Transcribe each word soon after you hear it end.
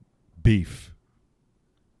Beef.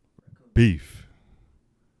 Beef.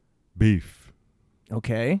 Beef.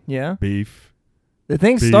 Okay, yeah. Beef. The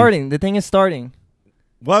thing's Beef. starting. The thing is starting.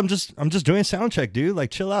 Well, I'm just doing sound check, dude.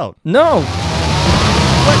 Like, chill out. No. What?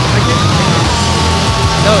 I can't.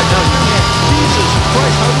 No, you can't. Jesus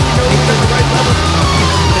Christ! How do we know we're at the right level?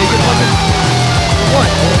 Take it, fucking.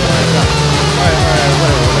 What? Oh my god. All right,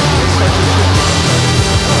 whatever. Let's start this shit.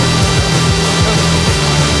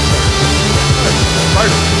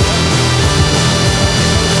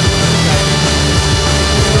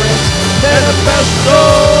 Manifesto!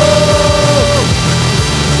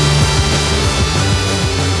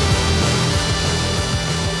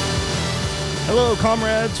 Hello,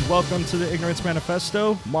 comrades. Welcome to the Ignorance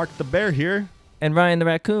Manifesto. Mark the Bear here. And Ryan the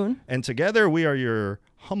Raccoon. And together we are your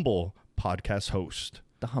humble podcast host.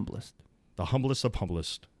 The humblest. The humblest of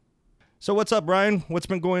humblest. So what's up, Ryan? What's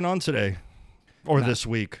been going on today? Or this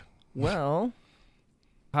week? Well,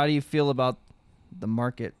 how do you feel about the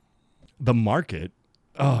market? The market?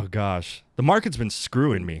 Oh, gosh. The market's been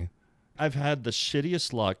screwing me. I've had the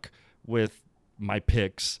shittiest luck with my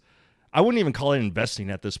picks. I wouldn't even call it investing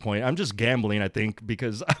at this point. I'm just gambling, I think,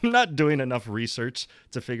 because I'm not doing enough research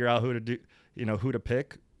to figure out who to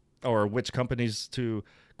pick or which companies to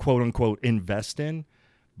quote unquote invest in.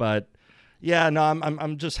 But yeah, no,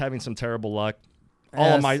 I'm just having some terrible luck.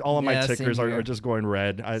 All of my tickers are just going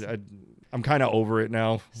red. I'm kind of over it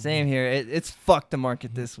now. Same here. It's fucked the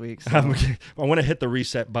market this week. So. I want to hit the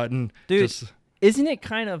reset button. Dude, isn't it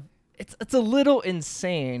kind of it's a little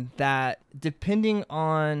insane that depending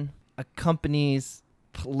on a company's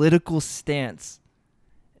political stance,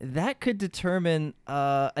 that could determine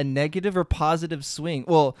a negative or positive swing.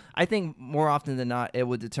 Well, I think more often than not, it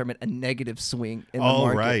would determine a negative swing in the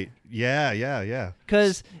market. Oh, right. Yeah.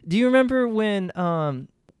 Because do you remember when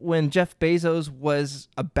Jeff Bezos was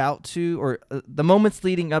about to, or the moments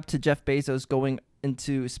leading up to Jeff Bezos going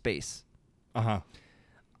into space? Uh-huh.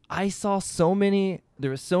 I saw there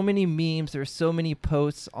were so many memes, there were so many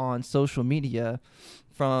posts on social media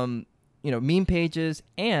from, meme pages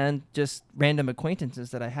and just random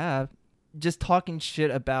acquaintances that I have just talking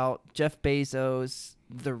shit about Jeff Bezos,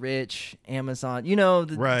 the rich, Amazon,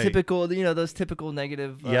 typical, those typical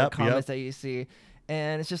negative comments that you see.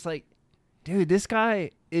 And it's just like, dude, this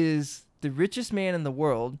guy is the richest man in the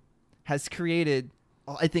world, has created,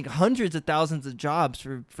 I think, hundreds of thousands of jobs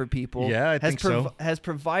for people. Yeah, I think so. Has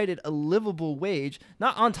provided a livable wage,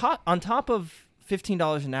 not on top of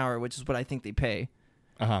 $15 an hour, which is what I think they pay.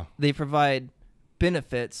 Uh-huh. They provide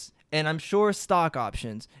benefits, and I'm sure stock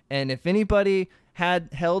options. And if anybody had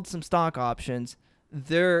held some stock options,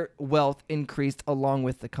 their wealth increased along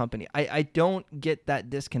with the company. I don't get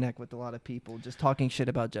that disconnect with a lot of people just talking shit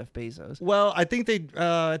about Jeff Bezos. Well, I think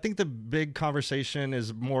I think the big conversation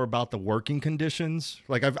is more about the working conditions.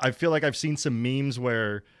 Like I feel like I've seen some memes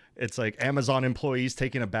where it's like Amazon employees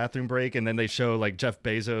taking a bathroom break, and then they show like Jeff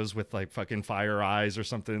Bezos with like fucking fire eyes or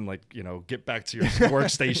something, like, get back to your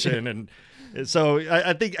workstation. And so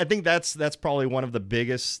I think that's probably one of the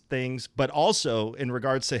biggest things. But also in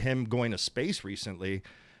regards to him going to space recently,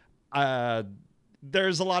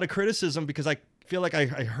 there's a lot of criticism because I feel like I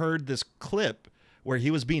heard this clip where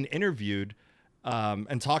he was being interviewed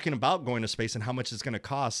and talking about going to space and how much it's going to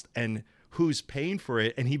cost and who's paying for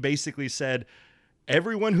it. And he basically said,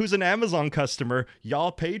 everyone who's an Amazon customer,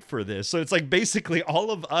 y'all paid for this. So it's like basically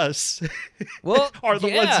all of us are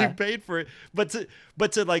the ones who paid for it. But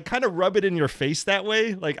to like kind of rub it in your face that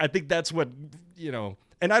way, like I think that's what,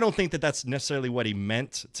 and I don't think that that's necessarily what he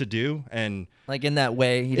meant to do. And like in that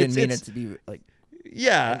way, he didn't mean it to be like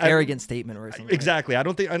an arrogant statement or something. Exactly.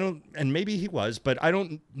 Right? And maybe he was, but I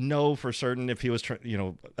don't know for certain if he was,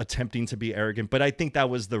 attempting to be arrogant. But I think that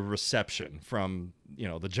was the reception from,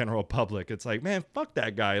 the general public. It's like, man, fuck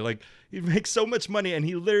that guy. Like, he makes so much money, and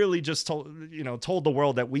he literally just told the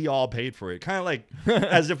world that we all paid for it. Kind of like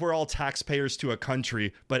as if we're all taxpayers to a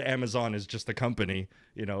country, but Amazon is just a company.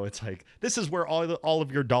 It's like, this is where all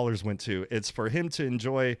of your dollars went to. It's for him to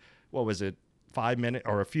enjoy, what was it, 5 minutes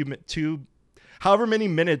or however many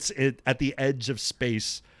minutes at the edge of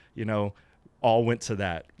space, all went to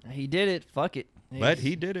that. He did it. Fuck it. But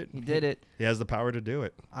he did it. He did it. He has the power to do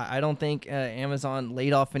it. I don't think Amazon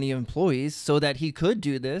laid off any employees so that he could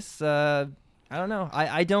do this. I don't know.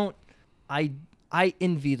 I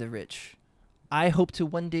envy the rich. I hope to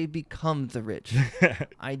one day become the rich.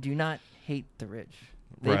 I do not hate the rich.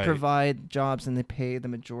 They provide jobs and they pay the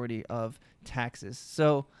majority of taxes.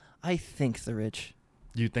 So I think the rich.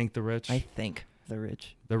 You think the rich? I think the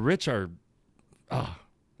rich. The rich are, I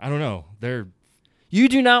don't know. You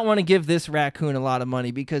do not want to give this raccoon a lot of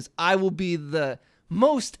money because I will be the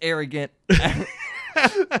most arrogant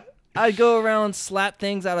I'd go around, slap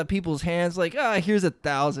things out of people's hands, like, here's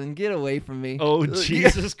 1,000, get away from me. Oh,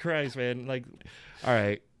 Jesus Christ, man! Like, all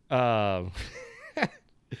right,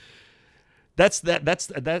 that's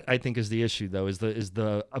I think is the issue though, is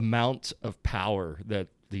the amount of power that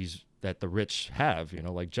the rich have. You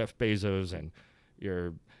know, like Jeff Bezos and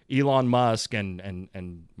your Elon Musk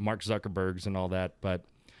and Mark Zuckerberg's and all that. But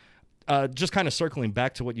just kind of circling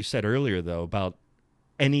back to what you said earlier though about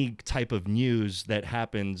any type of news that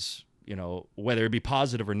happens, you know, whether it be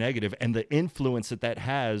positive or negative, and the influence that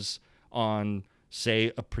has on,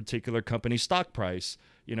 say, a particular company's stock price,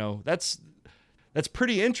 you know, that's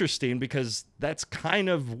pretty interesting because that's kind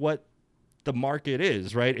of what the market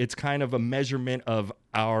is, right? It's kind of a measurement of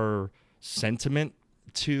our sentiment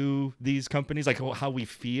to these companies, like how we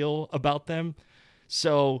feel about them.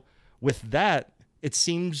 So with that, it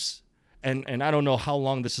seems, and I don't know how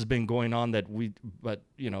long this has been going on but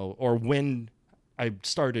you know, or when I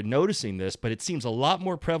started noticing this, but it seems a lot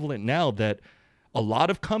more prevalent now that a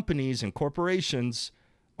lot of companies and corporations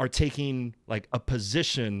are taking like a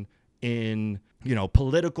position in, you know,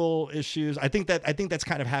 political issues. I think that's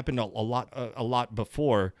kind of happened a lot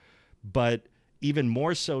before, but even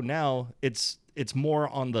more so now, it's more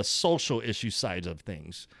on the social issue sides of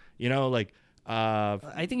things. You know, like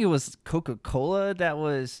I think it was Coca-Cola that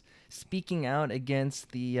was speaking out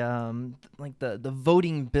against the the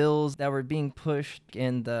voting bills that were being pushed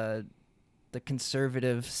in the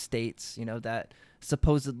conservative states, you know, that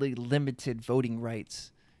supposedly limited voting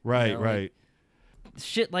rights. Right, you know, right. Like,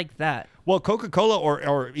 shit like that. Well, Coca-Cola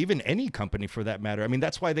or even any company for that matter. I mean,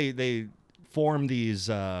 that's why they form these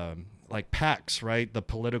like PACs, right? The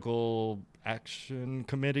political action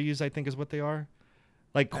committees, I think is what they are.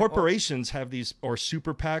 Like corporations have these, or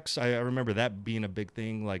super PACs. I remember that being a big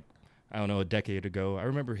thing, like, I don't know, a decade ago. I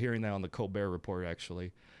remember hearing that on the Colbert Report,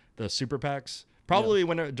 actually. The super PACs. Probably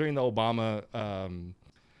during the Obama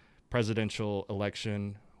presidential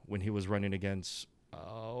election, when he was running against,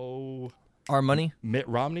 Our Money? Mitt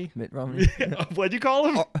Romney? Mitt Romney. What'd you call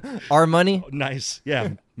him? Our Money? Oh, nice. Yeah,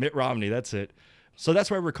 Mitt Romney, that's it. So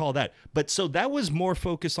that's why I recall that. But so that was more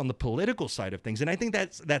focused on the political side of things. And I think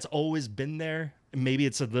that's always been there. Maybe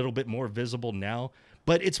it's a little bit more visible now.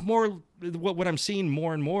 But it's more, what I'm seeing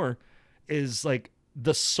more and more is like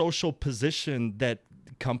the social position that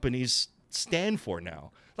companies stand for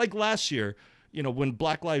now. Like last year, you know, when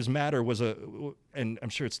Black Lives Matter was and I'm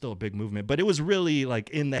sure it's still a big movement, but it was really like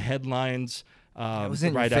in the headlines. It was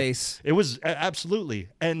in your face. It was absolutely.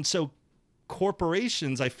 And so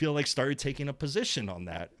corporations, I feel like, started taking a position on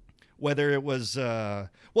that. Whether it was,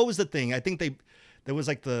 what was the thing? I think there was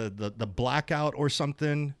like the blackout or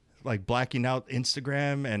something, like blacking out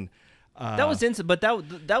Instagram, and that was but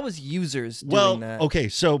that was users doing that. Okay,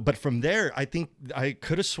 so but from there, I think I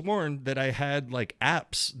could have sworn that I had like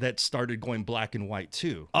apps that started going black and white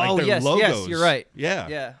too. Oh, like yes, logos. yes, you're right.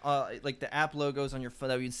 Yeah, like the app logos on your phone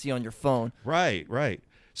that you'd see on your phone. Right.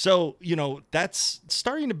 So, you know, that's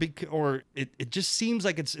starting to be, or it just seems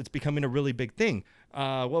like it's becoming a really big thing.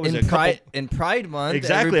 What was it? In Pride Month,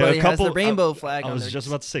 exactly. Everybody has the rainbow flag. I was just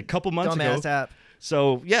about to say, a couple months ago. Dumbass app.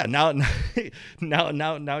 So yeah,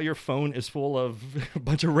 now your phone is full of a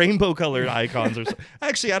bunch of rainbow colored icons.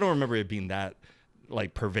 Actually, I don't remember it being that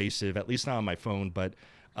like pervasive, at least not on my phone. But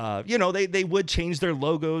you know, they would change their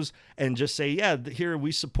logos and just say, yeah, here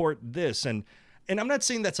we support this, and I'm not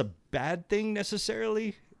saying that's a bad thing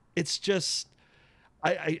necessarily. It's just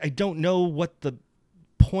I don't know what the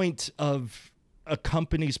point of a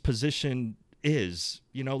company's position is.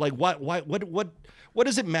 You know, like what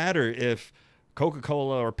does it matter if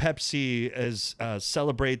Coca-Cola or Pepsi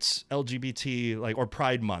celebrates LGBT or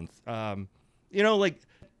Pride Month? You know, like,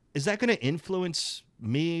 is that going to influence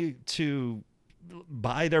me to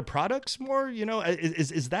buy their products more? You know,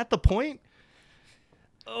 is that the point?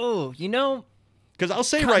 Oh, you know, because I'll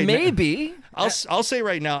say I'll say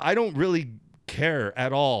right now, I don't really care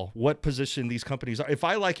at all what position these companies are. If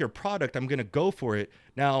I like your product, I'm going to go for it.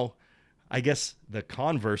 Now, I guess the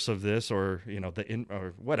converse of this, or you know,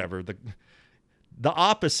 or whatever, the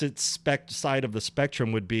opposite side of the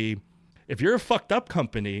spectrum would be if you're a fucked up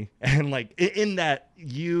company and like in that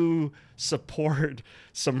you support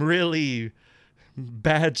some really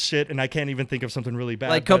bad shit, and I can't even think of something really bad.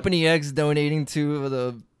 Like Company X donating to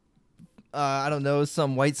the, I don't know,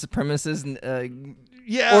 some white supremacist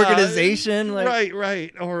organization. Like,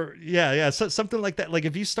 right. Or so, something like that. Like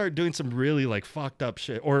if you start doing some really like fucked up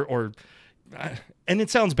shit or and it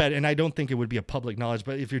sounds bad, and I don't think it would be a public knowledge,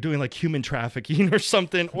 but if you're doing like human trafficking or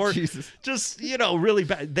something, or just, you know, really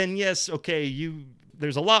bad, then yes, okay,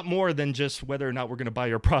 there's a lot more than just whether or not we're going to buy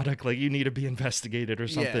your product. Like you need to be investigated or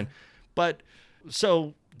something. Yeah. But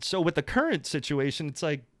so so with the current situation, it's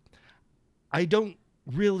like, I don't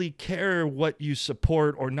really care what you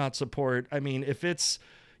support or not support. I mean, if it's,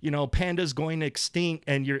 pandas going extinct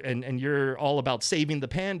and you're all about saving the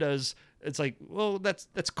pandas, it's like, well, that's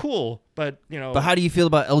cool, but But how do you feel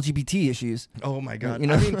about LGBT issues? oh my God.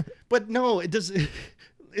 I mean, but no, it does.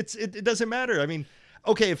 It doesn't matter. I mean,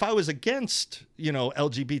 okay, if I was against,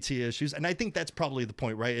 LGBT issues, and I think that's probably the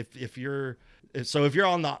point, right? If you're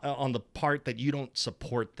on the part that you don't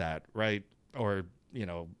support that, right? Or,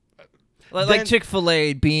 like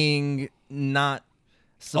Chick-fil-A being not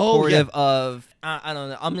supportive of, I don't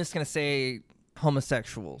know, I'm just going to say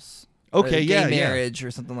homosexuals. Okay, gay yeah, marriage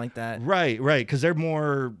or something like that. Right, because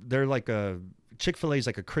they're like Chick-fil-A is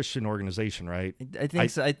like a Christian organization, right? I think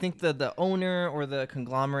so. I think the owner or the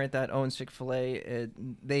conglomerate that owns Chick-fil-A,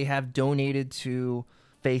 they have donated to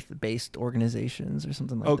faith-based organizations or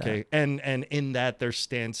something like that. Okay, and in that their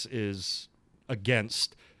stance is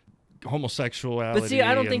against homosexuality. But see,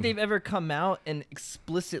 I don't think they've ever come out and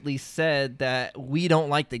explicitly said that we don't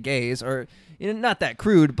like the gays, or not that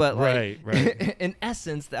crude, but like right. in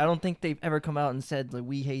essence, I don't think they've ever come out and said like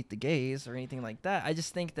we hate the gays or anything like that. I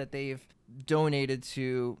just think that they've donated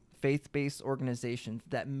to faith-based organizations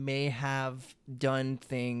that may have done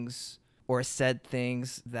things or said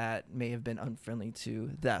things that may have been unfriendly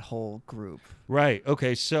to that whole group. Right.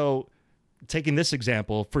 Okay. So taking this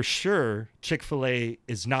example, for sure, Chick-fil-A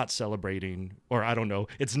is not celebrating, or I don't know,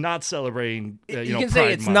 it's not celebrating. You can Pride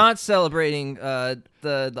say it's Month. not celebrating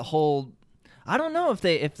the whole. I don't know if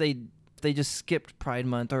they just skipped Pride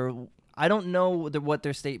Month, or I don't know what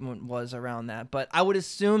their statement was around that, but I would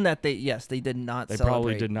assume that they did not. They celebrate.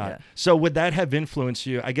 probably did not. Yeah. So would that have influenced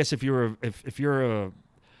you? I guess if you're a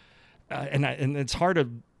and it's hard to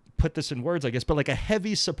put this in words, I guess, but like a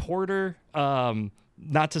heavy supporter.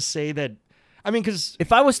 Not to say that. I mean, because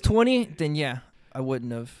if I was 20, then yeah, I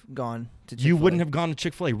wouldn't have gone to Chick-fil-A. you wouldn't have gone to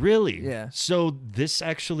Chick-fil-A, really? Yeah. So this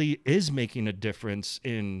actually is making a difference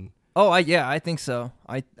in. Oh, I think so.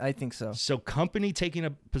 I think so. So company taking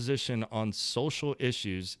a position on social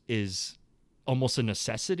issues is almost a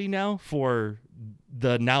necessity now for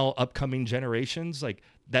the now upcoming generations. Like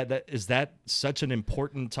that is that such an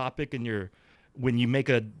important topic in when you make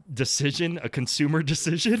a decision, a consumer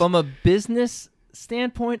decision? From a business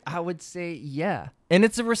standpoint, I would say yeah. And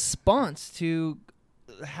it's a response to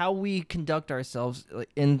how we conduct ourselves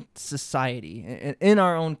in society, in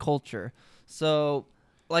our own culture. So,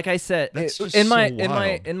 like I said, in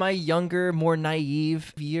my younger, more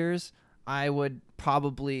naive years, I would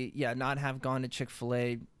probably not have gone to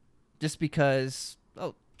Chick-fil-A just because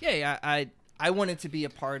I wanted to be a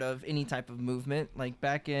part of any type of movement. Like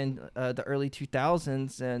back in the early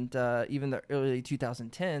 2000s and even the early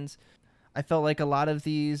 2010s, I felt like a lot of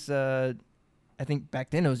these, I think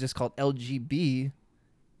back then it was just called LGB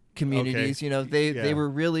communities. Okay. They were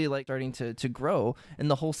really like starting to grow, and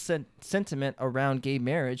the whole sentiment around gay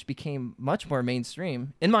marriage became much more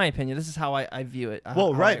mainstream. In my opinion, this is how I view it.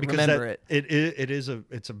 Well, right, because remember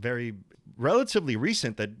it's a very relatively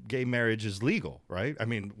recent that gay marriage is legal, right? I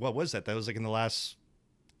mean, what was that? That was like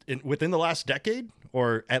within the last decade,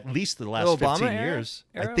 or at least the last 15 years.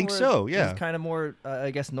 I think so. Yeah, it's kind of more,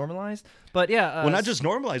 I guess, normalized. But yeah, well, not just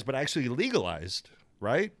normalized, but actually legalized,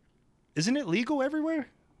 right? Isn't it legal everywhere?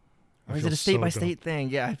 Or is it a state-by-state thing?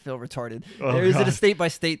 Yeah, I feel retarded. Oh, or is God. it a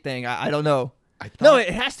state-by-state thing? I don't know. No, it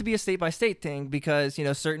has to be a state-by-state thing because,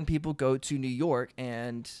 certain people go to New York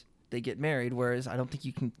and they get married, whereas I don't think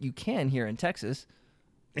you can here in Texas.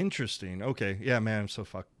 Interesting. Okay. Yeah, man, I'm so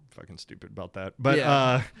fucking stupid about that. But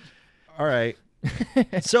Yeah. all right.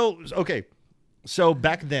 So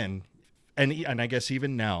back then, and I guess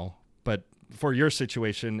even now, but for your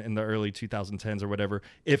situation in the early 2010s or whatever,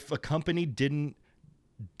 if a company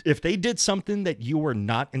if they did something that you were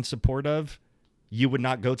not in support of, you would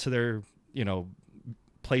not go to their,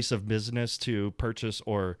 place of business to purchase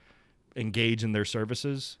or engage in their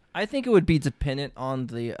services? I think it would be dependent on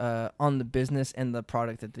the business and the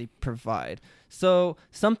product that they provide. So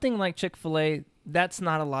something like Chick-fil-A, that's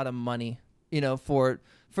not a lot of money, for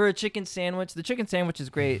a chicken sandwich. The chicken sandwich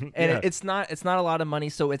is great, and Yeah. it's not a lot of money,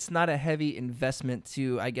 so it's not a heavy investment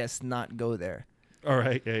to, I guess, not go there. All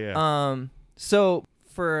right. Yeah. So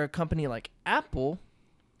for a company like Apple,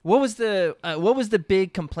 what was the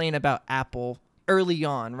big complaint about Apple early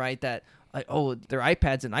on, right? That like, their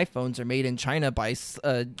iPads and iPhones are made in China by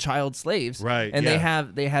child slaves, Right, And yeah.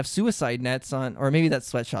 they have suicide nets on, or maybe that's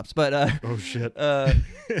sweatshops, but Oh shit.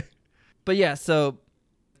 but yeah, so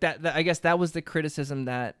that I guess that was the criticism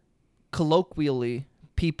that colloquially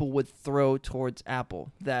people would throw towards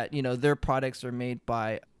Apple, that their products are made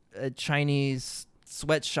by Chinese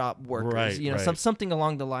sweatshop workers, Right, you know, right. something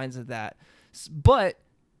along the lines of that. But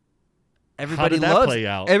everybody did that loves play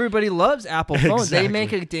out? everybody loves Apple phones. They Exactly.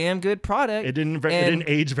 make a damn good product. It didn't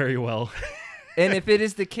age very well. And if it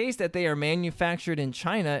is the case that they are manufactured in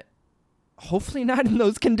China, hopefully not in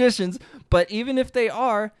those conditions, but even if they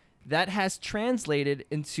are, that has translated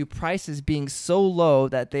into prices being so low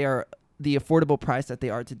that they are the affordable price that they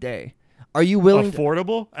are today. Are you willing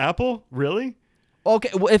Affordable? Apple? Really?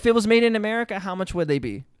 Okay, well, if it was made in America, how much would they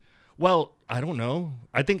be? Well, I don't know.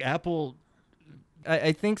 I think Apple.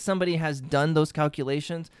 I think somebody has done those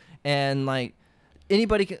calculations, and like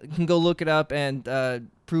anybody can go look it up and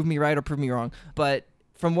prove me right or prove me wrong. But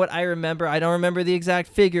from what I remember, I don't remember the exact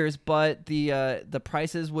figures, but the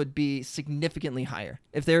prices would be significantly higher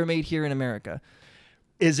if they were made here in America.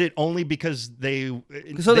 Is it only because they?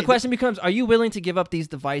 So the question becomes: are you willing to give up these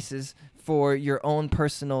devices for your own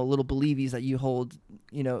personal little believies that you hold,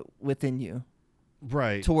 you know, within you,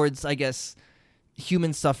 Right. towards, I guess,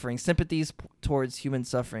 human suffering, sympathies towards human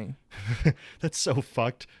suffering? That's so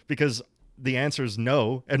fucked because the answer is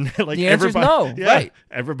no, and like The answer is everybody, no, right.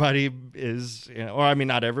 Everybody is, you know, or I mean,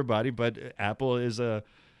 not everybody, but Apple is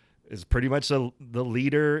pretty much the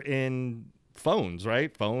leader in phones,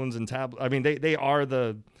 right? Phones and tablets. I mean, they are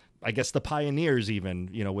I guess the pioneers, even,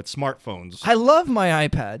 you know, with smartphones. I love my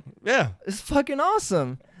iPad. Yeah. It's fucking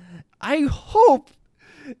awesome. I hope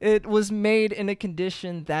it was made in a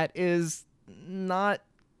condition that is not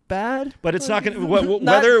bad. But it's not going to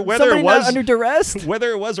Not- whether somebody it not was under duress.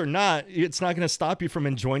 whether it was or not, it's not going to stop you from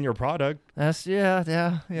enjoying your product. That's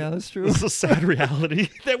that's true. This is a sad reality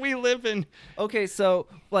that we live in. Okay, so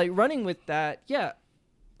like running with that, yeah,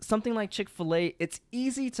 something like Chick-fil-A, it's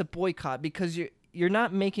easy to boycott because you're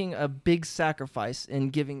not making a big sacrifice in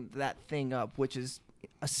giving that thing up, which is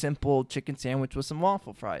a simple chicken sandwich with some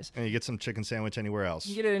waffle fries. And you get some chicken sandwich anywhere else.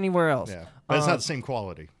 You get it anywhere else. Yeah, but it's not the same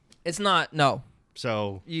quality. It's not. No,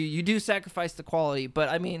 So you do sacrifice the quality, but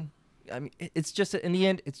I mean, it's just in the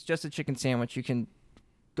end, it's just a chicken sandwich. You can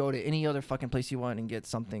go to any other fucking place you want and get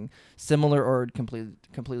something similar or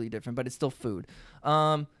completely different, but it's still food.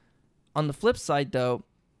 On the flip side, though,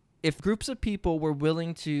 if groups of people were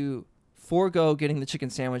willing to forego getting the chicken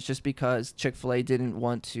sandwich just because Chick-fil-A didn't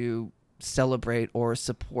want to celebrate or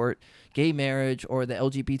support gay marriage or the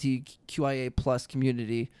LGBTQIA plus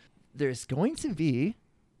community, there's going to be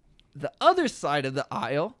the other side of the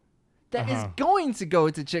aisle that is going to go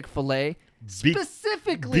to Chick-fil-A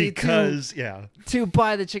specifically because to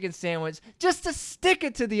buy the chicken sandwich just to stick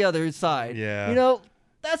it to the other side. Yeah. You know,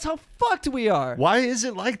 that's how fucked we are. Why is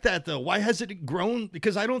it like that though? Why has it grown?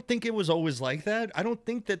 Because I don't think it was always like that. I don't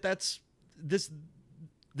think that's this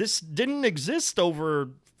didn't exist over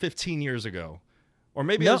 15 years ago, or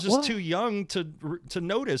maybe I was just too young to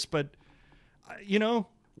notice. But you know,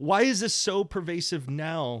 why is this so pervasive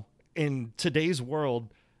now in today's world?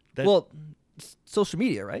 Social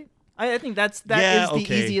media, right? I think that is the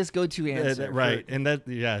easiest go-to answer. Right. And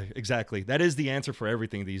exactly. That is the answer for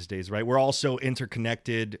everything these days, right? We're all so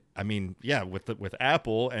interconnected. I mean, yeah, with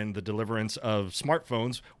Apple and the deliverance of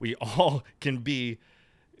smartphones, we all can be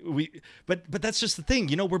but that's just the thing.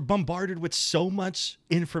 You know, we're bombarded with so much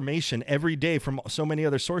information every day from so many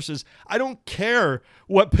other sources. I don't care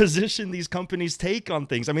what position these companies take on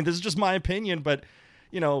things. I mean, this is just my opinion, but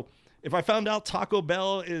you know, if I found out Taco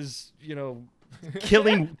Bell is, you know,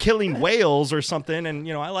 killing whales or something, and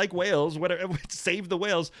you know, I like whales, whatever, save the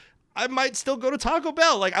whales, I might still go to Taco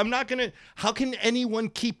Bell. Like, I'm not gonna. How can anyone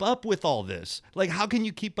keep up with all this? Like, how can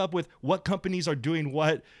you keep up with what companies are doing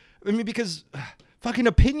what? I mean, because fucking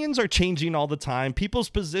opinions are changing all the time. People's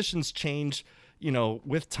positions change, you know,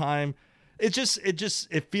 with time.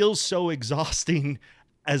 It feels so exhausting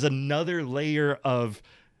as another layer of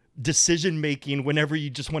decision making whenever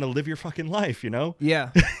you just want to live your fucking life, you know?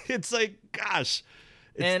 Yeah. It's like, gosh.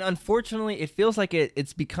 And unfortunately, it feels like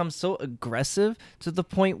it's become so aggressive to the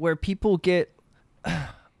point where people get,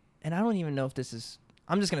 and I don't even know if this is,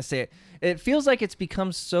 I'm just going to say it. It feels like it's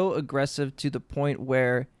become so aggressive to the point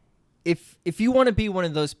where if you want to be one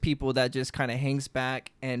of those people that just kind of hangs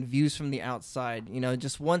back and views from the outside, you know,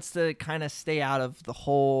 just wants to kind of stay out of the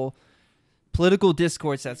whole political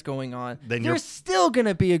discourse that's going on, then there's still going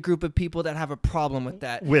to be a group of people that have a problem with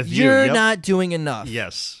that. You're not doing enough.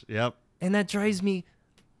 Yes. Yep. And that drives me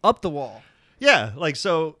up the wall. Yeah, like,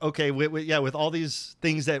 so, okay, with all these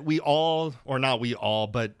things that we all, or not we all,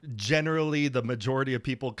 but generally the majority of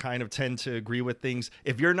people kind of tend to agree with things.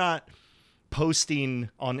 If you're not posting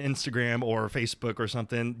on Instagram or Facebook or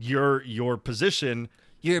something, your position,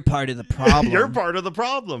 you're part of the problem. You're part of the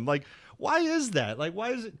problem. Like, why is that? Like, why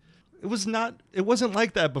is it? It wasn't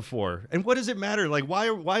like that before. And what does it matter? Like, why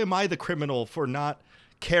am I the criminal for not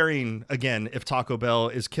caring, again, if Taco Bell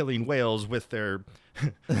is killing whales with their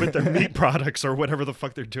with their meat products or whatever the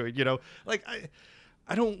fuck they're doing, you know? Like,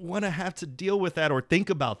 I don't want to have to deal with that or think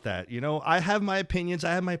about that, you know? I have my opinions,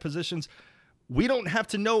 I have my positions. We don't have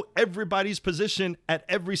to know everybody's position at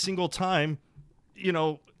every single time, you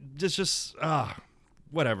know,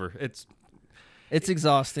 whatever. It's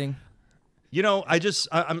exhausting. You know,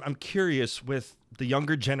 I'm curious with the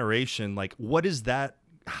younger generation, like, what is that?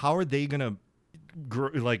 How are they gonna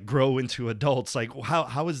grow into adults? Like,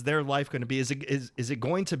 how is their life going to be? Is it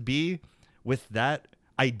going to be with that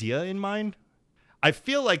idea in mind? I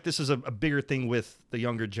feel like this is a bigger thing with the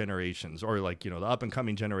younger generations, or like, you know, the up and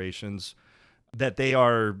coming generations, that they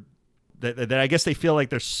are that I guess they feel like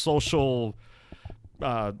they're social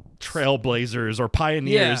trailblazers or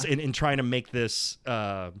pioneers in trying to make this.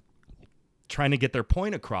 Trying to get their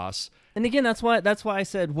point across. And again, that's why I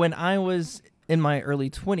said when I was in my early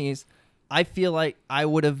 20s, I feel like I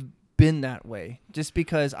would have been that way, just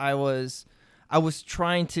because I was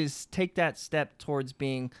trying to take that step towards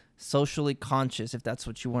being socially conscious, if that's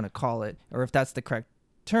what you want to call it, or if that's the correct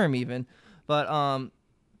term even. But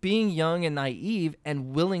being young and naive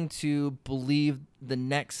and willing to believe the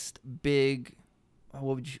next big,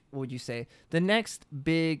 what would you say? The next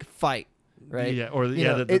big fight, right? Yeah, or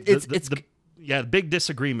the big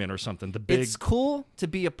disagreement or something. It's cool to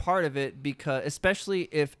be a part of it, because especially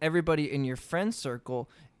if everybody in your friend circle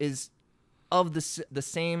is of the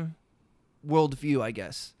same worldview, I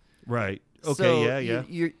guess. Right. Okay. So yeah.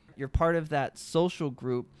 You're part of that social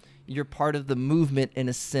group. You're part of the movement in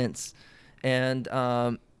a sense, and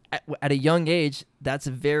at a young age, that's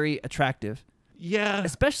very attractive. Yeah.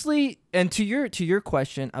 Especially, and to your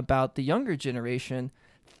question about the younger generation,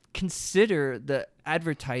 consider the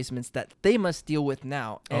advertisements that they must deal with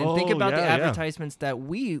now, and think about the advertisements that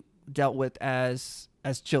we dealt with as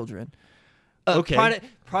children. Okay.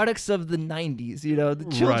 Products of the 90s, you know,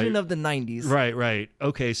 the children of the 90s. Right.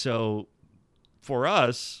 Okay, so for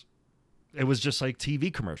us, it was just like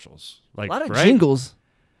TV commercials, like a lot of jingles.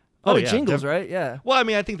 Jingles, right? Yeah. Well, I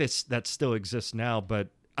mean, I think that still exists now, but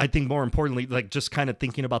I think more importantly, like, just kind of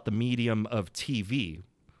thinking about the medium of TV.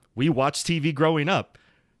 We watched TV growing up.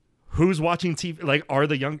 Who's watching TV? Like, are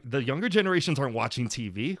the younger generations aren't watching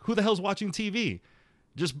TV? Who the hell's watching TV?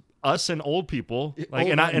 Just us and old people.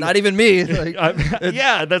 Like, not even me. Like,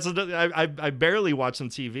 I barely watch some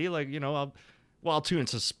TV. Like, you know, I'll tune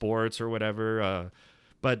into sports or whatever.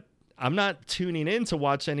 But I'm not tuning in to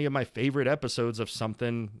watch any of my favorite episodes of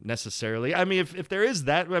something necessarily. I mean, if there is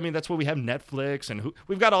that, I mean, that's why we have Netflix, and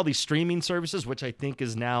we've got all these streaming services, which I think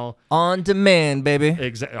is now on demand, baby.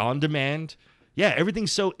 On demand. Yeah,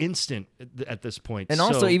 everything's so instant at this point. And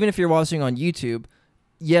also, even if you're watching on YouTube,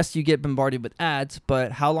 yes, you get bombarded with ads,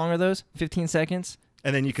 but how long are those? 15 seconds?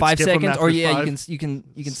 And then you can 5 skip seconds, them after or 5? you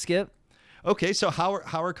can skip. Okay, so how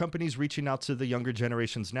are companies reaching out to the younger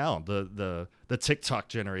generations now? The TikTok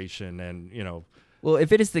generation, and, you know. Well,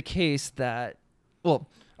 if it is the case that,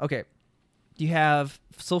 okay, you have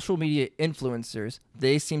social media influencers.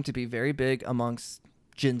 They seem to be very big amongst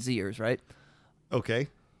Gen Zers, right? Okay.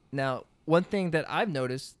 Now, one thing that I've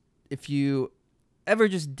noticed, if you ever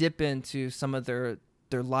just dip into some of their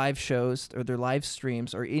live shows or their live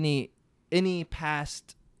streams, or any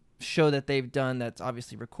past show that they've done that's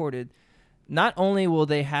obviously recorded, not only will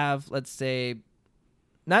they have,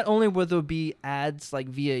 not only will there be ads like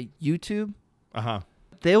via YouTube,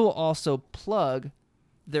 they will also plug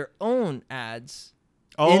their own ads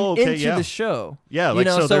into the show. Yeah, like,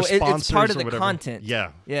 so it's part of the content.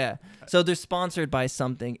 Yeah. So they're sponsored by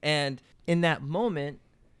something, and in that moment,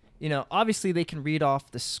 you know, obviously they can read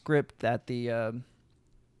off the script that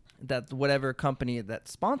that whatever company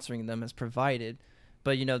that's sponsoring them has provided,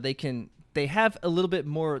 but, you know, they have a little bit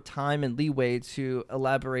more time and leeway to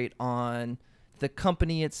elaborate on the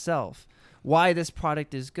company itself, why this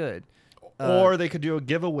product is good. Or they could do a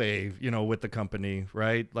giveaway, you know, with the company,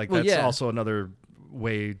 right? Like, that's also another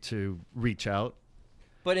way to reach out.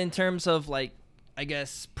 But in terms of, like, I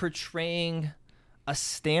guess, portraying a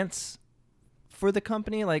stance for the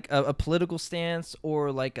company, like a political stance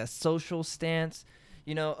or like a social stance,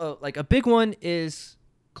 you know, like a big one is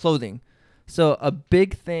clothing. So a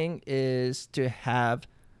big thing is to have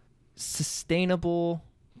sustainable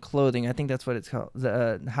clothing. I think that's what it's called.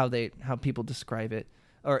 How people describe it,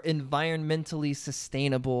 or environmentally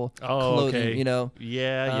sustainable clothing. Okay. You know.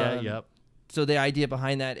 Yep. So the idea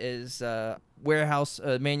behind that is warehouse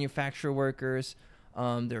manufacturer workers.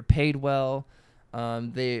 They're paid well.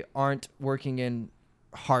 They aren't working in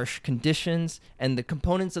harsh conditions, and the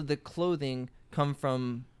components of the clothing come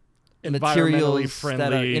from environmentally materials that are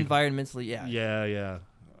friendly. environmentally, yeah. Yeah.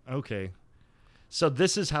 Okay. So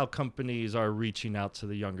this is how companies are reaching out to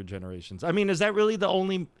the younger generations. I mean, is that really the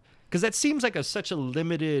only? Because that seems like such a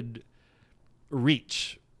limited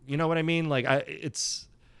reach. You know what I mean? Like, it's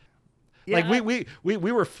like we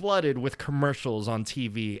were flooded with commercials on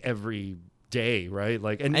TV every day, right?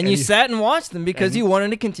 Like, and you sat and watched them because you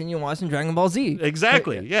wanted to continue watching Dragon Ball Z.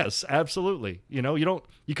 Exactly. Yes, absolutely. You know,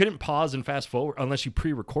 you couldn't pause and fast forward unless you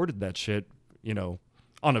pre-recorded that shit, you know,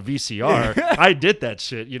 on a VCR. I did that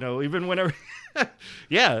shit, you know, even whenever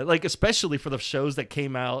yeah, like especially for the shows that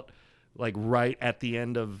came out like right at the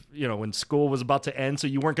end of, you know, when school was about to end, so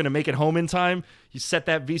you weren't going to make it home in time. You set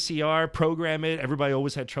that VCR, program it. Everybody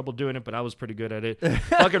always had trouble doing it, but I was pretty good at it.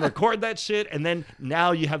 Fucking record that shit, and then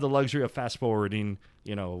now you have the luxury of fast forwarding,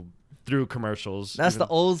 you know, through commercials. That's the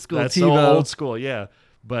old school That's TiVo. the old school, yeah.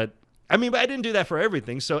 But I mean, but I didn't do that for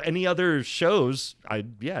everything. So any other shows,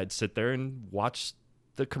 I'd sit there and watch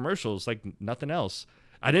the commercials like nothing else.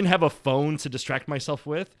 I didn't have a phone to distract myself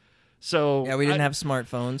with. So yeah, we didn't have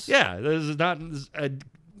smartphones. Yeah, there's not.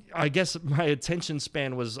 I guess my attention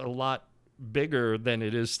span was a lot bigger than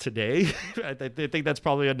it is today. I think that's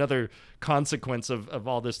probably another consequence of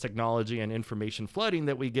all this technology and information flooding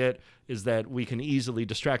that we get, is that we can easily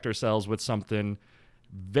distract ourselves with something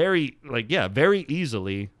very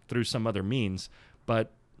easily through some other means.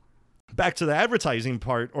 But back to the advertising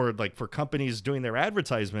part, or like for companies doing their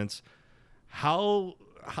advertisements, how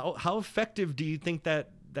effective do you think that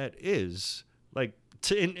is, like,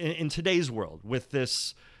 in today's world with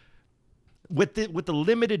this, with the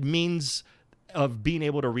limited means of being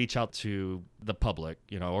able to reach out to the public,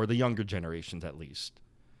 you know, or the younger generations at least?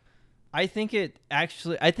 I think it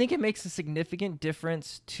makes a significant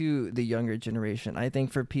difference to the younger generation. I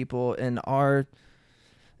think for people in our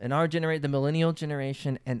generation, the millennial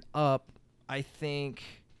generation and up, I think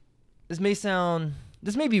this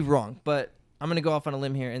may be wrong, but I'm going to go off on a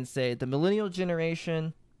limb here and say the millennial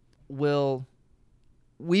generation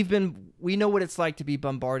we know what it's like to be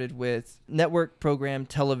bombarded with network program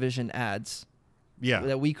television ads. Yeah.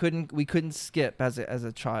 That we couldn't skip as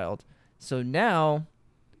a child. So now,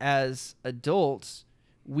 as adults,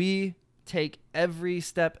 we take every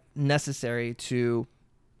step necessary to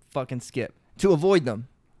fucking skip, to avoid them.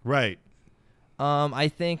 Right. I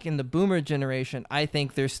think in the boomer generation, I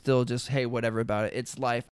think they're still just, hey, whatever about it. It's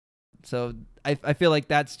life. So I feel like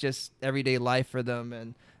that's just everyday life for them,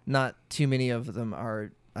 and not too many of them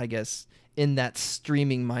are, I guess, in that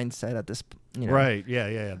streaming mindset at this, you know. Right.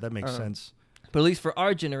 Yeah. That makes sense. But at least for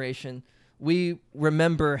our generation, we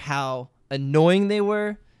remember how annoying they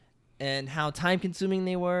were and how time-consuming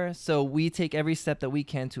they were. So we take every step that we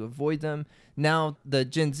can to avoid them. Now, the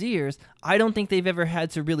Gen Zers, I don't think they've ever had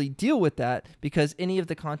to really deal with that, because any of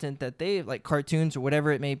the content that they, like cartoons or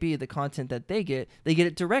whatever it may be, the content that they get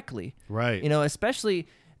it directly. Right. You know, especially...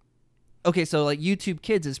 Okay, so like YouTube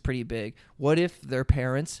Kids is pretty big. What if their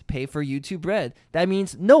parents pay for YouTube Red? That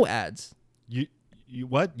means no ads. You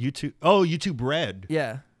what? YouTube? Oh, YouTube Red.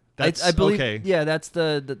 Yeah. That's I believe, okay. Yeah, that's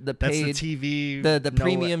the paid, that's the TV, the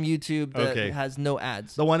premium YouTube that has no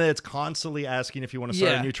ads. The one that's constantly asking if you want to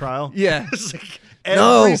start a new trial. Yeah. It's like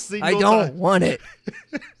no, I don't want it.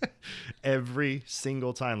 Every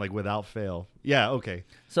single time, like without fail. Yeah. Okay.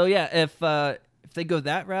 So yeah, if they go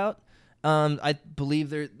that route, I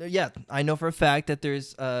believe I know for a fact that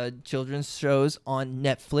there's children's shows on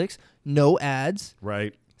Netflix, no ads.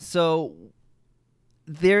 Right. So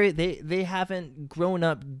they haven't grown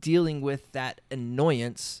up dealing with that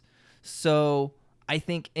annoyance. So I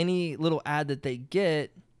think any little ad that they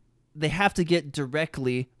get, they have to get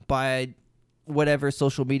directly by whatever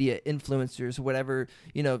social media influencers, whatever,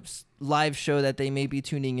 you know, live show that they may be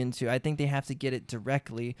tuning into. I think they have to get it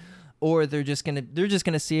directly, or they're just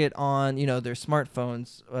gonna see it on, you know, their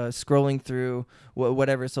smartphones, scrolling through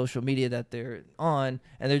whatever social media that they're on,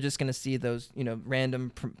 and they're just gonna see those, you know,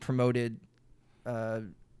 random promoted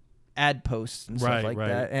ad posts and stuff like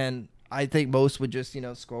that. And I think most would just, you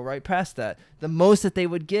know, scroll right past that. The most that they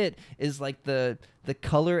would get is like the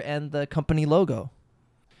color and the company logo.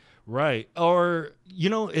 Right. Or, you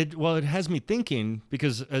know, it has me thinking,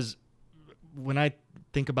 because when I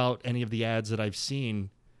think about any of the ads that I've seen,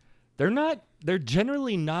 they're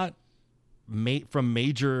generally not from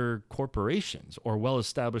major corporations or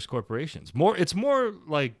well-established corporations. It's more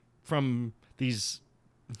like from these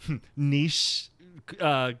niche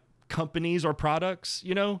companies or products,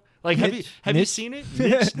 you know? Like, have you seen it?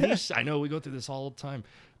 Niche. I know we go through this all the time.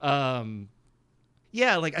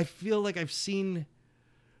 Yeah, like I feel like I've seen,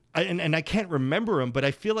 and I can't remember them, but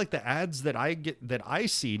I feel like the ads that I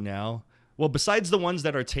see now, Well, besides the ones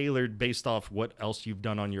that are tailored based off what else you've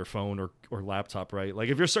done on your phone or laptop, right? Like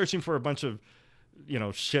if you're searching for a bunch of,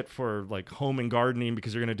 shit for like home and gardening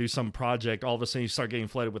because you're going to do some project, all of a sudden you start getting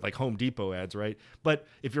flooded with like Home Depot ads, right? But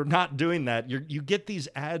if you're not doing that, you get these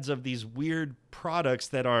ads of these weird products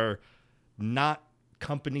that are not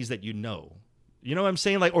companies that you know. You know what I'm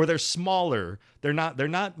saying? Like, or they're smaller. They're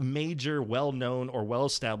not major, well-known or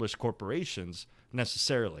well-established corporations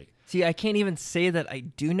necessarily. See, I can't even say that I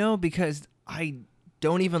do know because I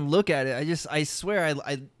don't even look at it. I swear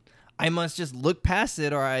I must just look past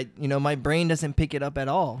it, or my brain doesn't pick it up at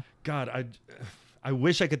all. God, I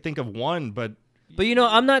wish I could think of one, but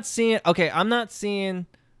I'm not seeing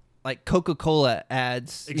like Coca-Cola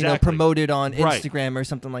ads, exactly. Promoted on Right. Instagram or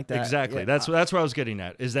something like that. Exactly. Yeah. That's what I was getting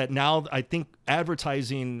at, is that now I think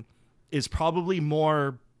advertising is probably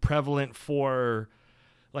more prevalent for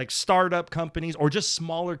like startup companies or just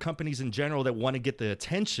smaller companies in general that want to get the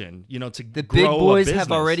attention, to The grow big boys a have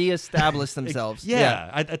business. already established themselves. Yeah.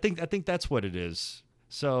 I think that's what it is.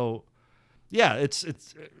 So yeah, it's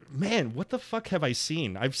man, what the fuck have I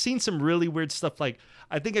seen? I've seen some really weird stuff. Like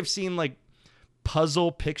I think I've seen like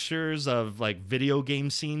puzzle pictures of like video game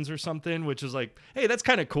scenes or something, which is like, hey, that's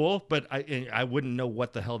kind of cool, but I wouldn't know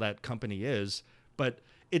what the hell that company is. But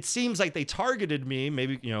it seems like they targeted me.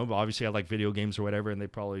 Maybe, obviously I like video games or whatever, and they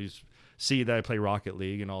probably see that I play Rocket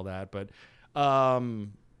League and all that. But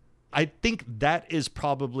I think that is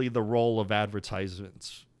probably the role of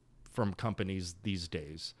advertisements from companies these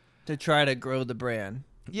days. To try to grow the brand.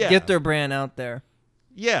 Yeah. Get their brand out there.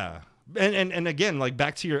 Yeah. And again, like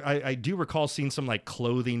back to I do recall seeing some like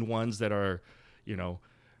clothing ones that are,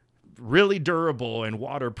 really durable and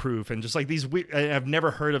waterproof and just like these I've never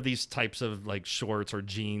heard of these types of like shorts or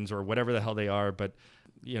jeans or whatever the hell they are, but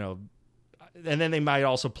and then they might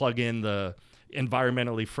also plug in the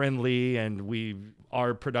environmentally friendly and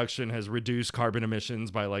our production has reduced carbon emissions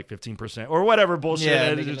by like 15% or whatever bullshit. Yeah,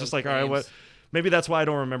 And it's just like, all right, what? Maybe that's why I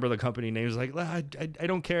don't remember the company names. Like, I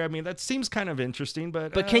don't care. I mean, that seems kind of interesting,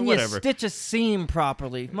 but can whatever. you stitch a seam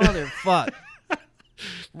properly? Motherfuck.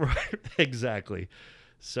 Right, exactly.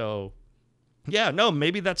 So, yeah, no,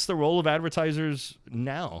 maybe that's the role of advertisers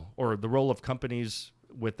now, or the role of companies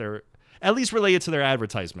with their, at least related to their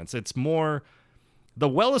advertisements. It's more, the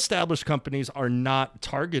well-established companies are not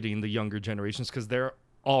targeting the younger generations because they're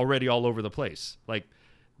already all over the place. Like,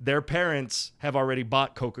 their parents have already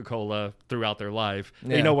bought Coca-Cola throughout their life.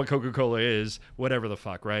 Yeah. They know what Coca-Cola is, whatever the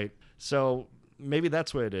fuck, right? So maybe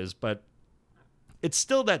that's what it is. But it's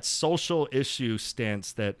still that social issue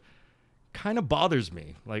stance that kind of bothers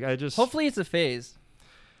me. Like Hopefully it's a phase.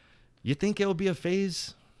 You think it'll be a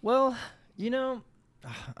phase? Well,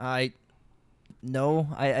 I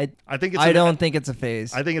think it's I don't think it's a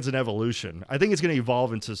phase. I think it's an evolution. I think it's going to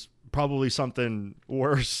evolve into probably something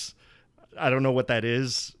worse. I don't know what that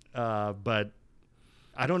is, but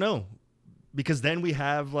I don't know. Because then we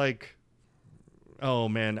have like, oh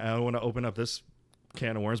man, I don't want to open up this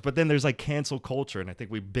can of worms, but then there's like cancel culture, and I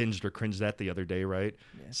think we binged or cringed that the other day, right?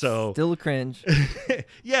 Yeah, so still cringe.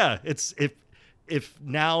 yeah, it's if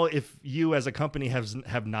you as a company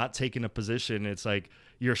have not taken a position, it's like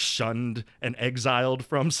you're shunned and exiled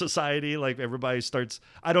from society. Like everybody starts,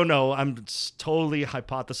 I don't know, I'm totally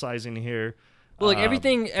hypothesizing here. Well, like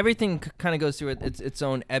everything kind of goes through its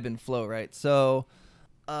own ebb and flow, right? So,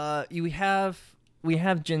 we have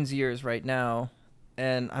Gen Zers right now,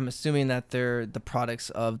 and I'm assuming that they're the products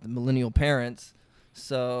of the millennial parents.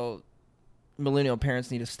 So, millennial parents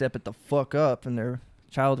need to step it the fuck up in their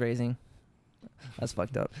child raising. That's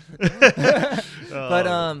fucked up.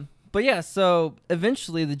 But yeah. So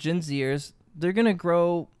eventually, the Gen Zers they're gonna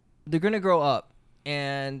grow up,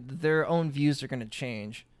 and their own views are gonna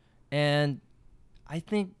change, and I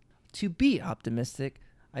think, to be optimistic,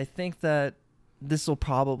 I think that this will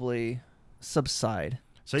probably subside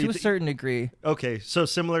to a certain degree. Okay, so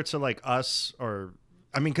similar to like us, or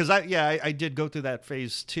I mean, because I did go through that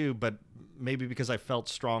phase too, but maybe because I felt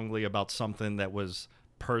strongly about something that was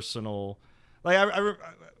personal. Like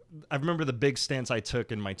I remember the big stance I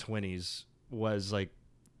took in my 20s was like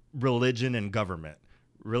religion and government.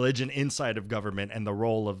 Religion inside of government and the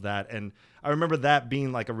role of that. And I remember that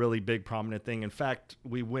being like a really big prominent thing. In fact,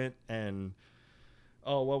 we went and,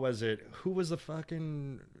 what was it? Who was the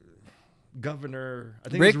fucking governor? I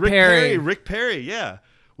think Rick it was Perry. Rick Perry, yeah.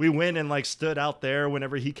 We went and like stood out there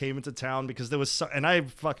whenever he came into town because there was and I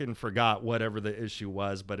fucking forgot whatever the issue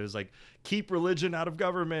was, but it was like keep religion out of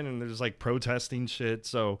government, and there's like protesting shit.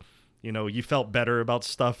 So you felt better about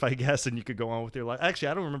stuff, I guess, and you could go on with your life. Actually,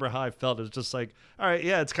 I don't remember how I felt. It was just like, all right,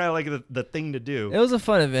 yeah, it's kind of like the thing to do. It was a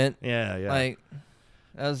fun event. Yeah. Like,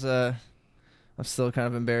 that was I'm still kind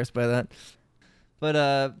of embarrassed by that.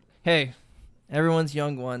 But hey, everyone's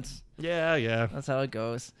young once. Yeah. That's how it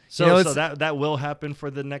goes. So, You know, so that will happen for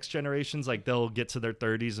the next generations. Like they'll get to their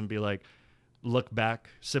 30s and be like, look back,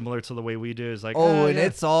 similar to the way we do. Is like, and yeah.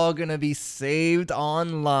 it's all gonna be saved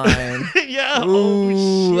online. Yeah. Ooh,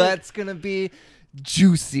 Oh shit. that's gonna be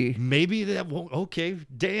juicy. Maybe that won't. Okay.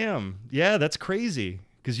 Damn. Yeah, that's crazy.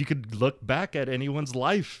 Because you could look back at anyone's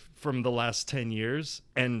life from the last 10 years,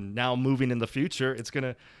 and now moving in the future, it's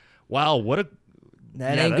gonna. Wow, what a.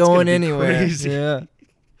 That yeah, ain't that's gonna going be anywhere. crazy. Yeah.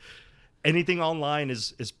 Anything online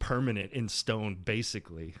is permanent in stone.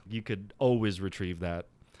 Basically, you could always retrieve that.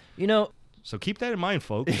 You know, So keep that in mind,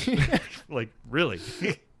 folks. Like, really.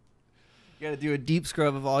 you gotta do a deep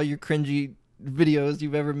scrub of all your cringy videos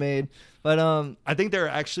you've ever made. But I think there are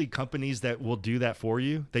actually companies that will do that for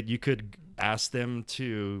you, that you could ask them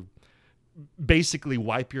to basically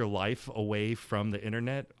wipe your life away from the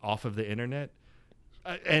internet, off of the internet.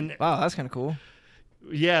 And wow, that's kind of cool.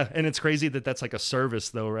 yeah, and it's crazy that that's like a service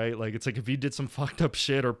though, right? Like it's like if you did some fucked up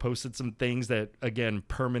shit or posted some things that, again,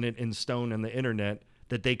 permanent in stone in the internet,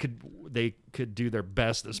 that they could do their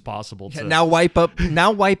best as possible to Now wipe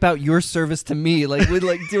out your service to me, like with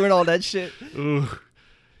like doing all that shit. Ooh.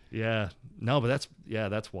 Yeah. No, but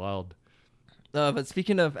that's wild. But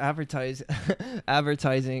speaking of advertising,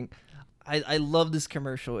 I love this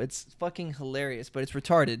commercial. It's fucking hilarious, but it's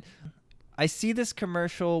retarded. I see this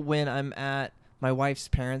commercial when I'm at my wife's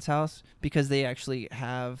parents' house because they actually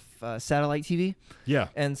have satellite TV. Yeah.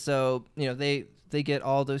 And so, they get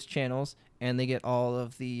all those channels and they get all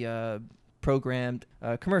of the programmed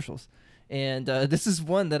commercials. And this is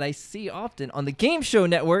one that I see often on the Game Show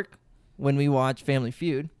Network when we watch Family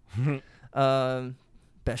Feud.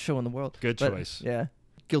 Best show in the world. Good But, choice. Yeah.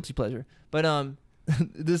 Guilty pleasure. But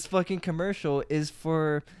this fucking commercial is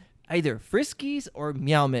for either Friskies or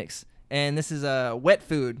Meow Mix. And this is a wet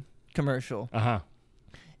food commercial. Uh-huh.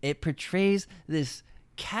 It portrays this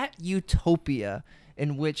cat utopia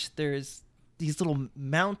in which there's these little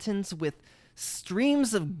mountains with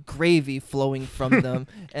streams of gravy flowing from them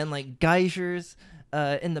and like geysers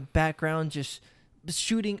in the background just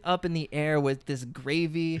shooting up in the air with this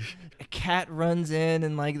gravy. A cat runs in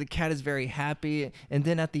and like the cat is very happy, and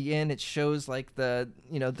then at the end it shows like the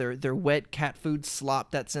their wet cat food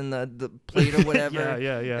slop that's in the plate or whatever.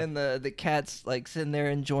 Yeah. And the cat's like sitting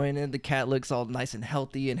there enjoying it. The cat looks all nice and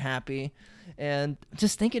healthy and happy, and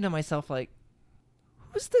just thinking to myself like,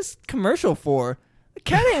 who's this commercial for? The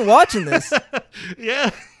cat ain't watching this.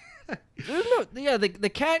 Yeah.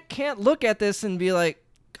 The cat can't look at this and be like,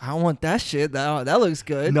 I want that shit. That looks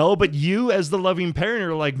good. No, but you as the loving parent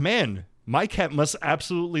are like, man, my cat must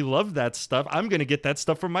absolutely love that stuff. I'm going to get that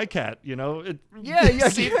stuff for my cat, Yeah,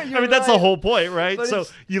 See, you're I mean, that's the right. whole point, right? But So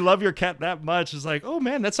it's- you love your cat that much. It's like, oh,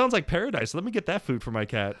 man, that sounds like paradise. Let me get that food for my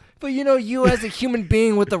cat. But you as a human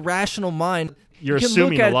being with a rational mind, You're you can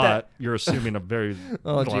assuming look a at lot. that- You're assuming a very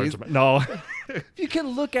Oh, large geez. amount. No. you can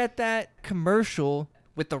look at that commercial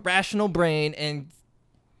with the rational brain and,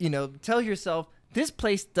 tell yourself, this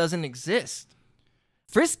place doesn't exist.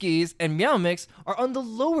 Friskies and Meow Mix are on the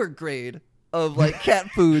lower grade of like cat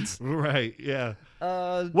foods. Right. Yeah.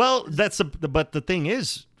 Uh, Well, but the thing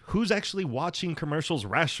is, who's actually watching commercials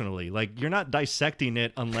rationally? Like, you're not dissecting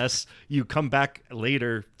it unless you come back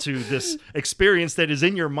later to this experience that is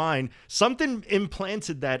in your mind. Something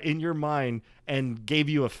implanted that in your mind and gave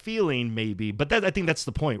you a feeling, maybe. But I think that's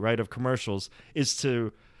the point, right, of commercials, is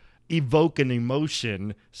to evoke an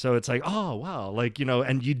emotion. So it's like, oh, wow, like,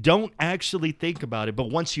 and you don't actually think about it. But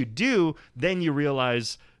once you do, then you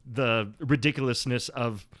realize the ridiculousness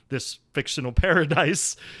of this fictional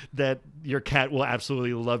paradise that your cat will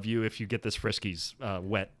absolutely love you if you get this Friskies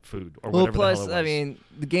wet food or well, whatever plus, the hell it was.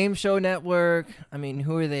 the Game Show Network.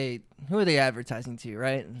 Who are they advertising to,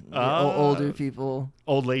 right? Older people,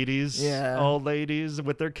 Old ladies, Yeah. old ladies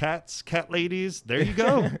with their cats, cat ladies. There you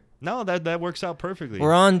go. No, that works out perfectly.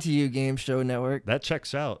 We're on to you, Game Show Network. That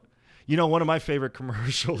checks out. One of my favorite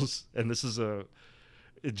commercials, and this is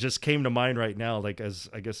it just came to mind right now, like as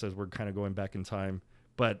we're kind of going back in time,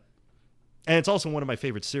 and it's also one of my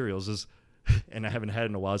favorite cereals and I haven't had it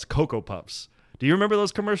in a while, is Cocoa Puffs. Do you remember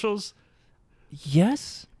those commercials?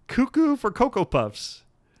 Yes. Cuckoo for Cocoa Puffs.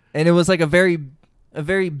 And it was like a very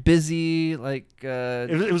busy like.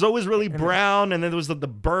 It was always really brown, and then there was the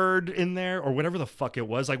bird in there, or whatever the fuck it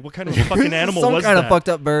was. Like, what kind of fucking animal some was kind that? of fucked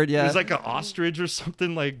up bird. Yeah. It was like an ostrich or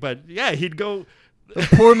something. Like, but yeah, he'd go.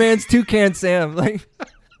 Poor man's Toucan Sam. Like.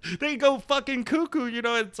 They go fucking cuckoo.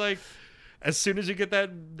 It's like as soon as you get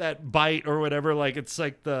that bite or whatever, like it's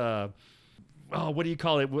like what do you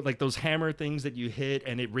call it? Like those hammer things that you hit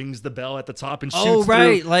and it rings the bell at the top and shoots Oh,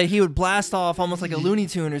 right. through. Like he would blast off almost like a Looney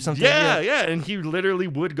Tune or something. Yeah. And he literally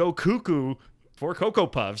would go cuckoo for Cocoa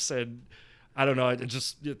Puffs. And I don't know, it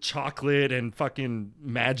just chocolate and fucking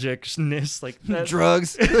magicness like that.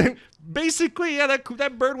 Drugs. Basically, yeah,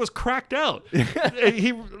 that bird was cracked out.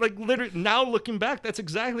 He like literally, now looking back, that's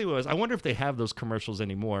exactly what it was. I wonder if they have those commercials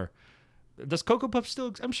anymore. Does Cocoa Puffs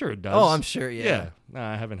still? I'm sure it does. Oh, I'm sure, yeah. No,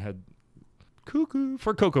 I haven't had cuckoo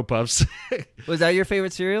for Cocoa Puffs. Was that your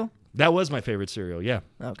favorite cereal? That was my favorite cereal. Yeah.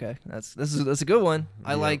 Okay, that's a good one.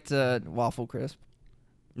 I liked Waffle Crisp.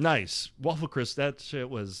 Nice. Waffle Crisp, that shit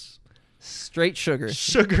was Straight sugar.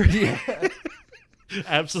 sugar. Yeah.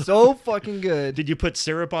 Absolutely. So fucking good. Did you put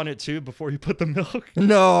syrup on it too before you put the milk?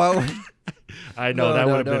 No, I know No, that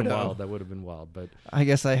no, would have been no. wild. That would have been wild, but I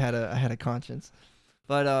guess I had a conscience.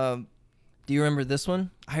 But do you remember this one?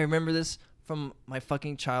 I remember this from my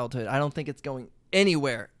fucking childhood. I don't think it's going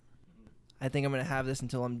anywhere. I think I'm gonna have this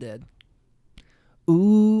until I'm dead.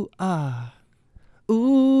 Ooh ah,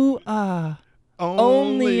 ooh ah.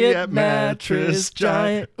 Only at Mattress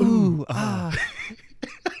Giant. Ooh ah.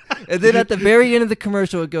 And then at the very end of the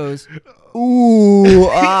commercial, it goes, ooh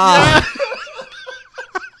ah.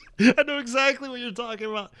 I know exactly what you're talking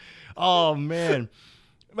about. Oh man.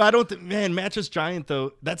 I don't think, man, Mattress Giant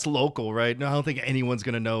though, that's local, right? No, I don't think anyone's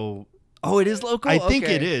gonna know. Oh, it is local? I think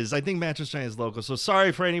Okay. it is. I think Mattress Giant is local. So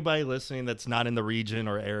sorry for anybody listening that's not in the region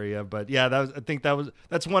or area, but yeah,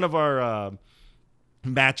 that's one of our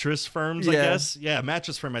mattress firms, I Yeah. guess. Yeah,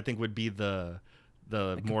 Mattress Firm I think would be the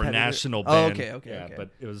more competitor. national Oh, band. okay. Yeah, Okay. but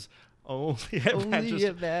it was only at Only Mattress.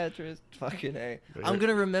 a mattress. Fucking A. I'm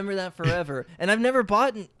gonna remember that forever. And I've never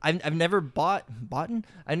bought Yeah.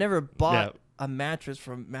 a mattress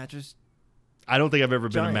from Mattress. I don't think I've ever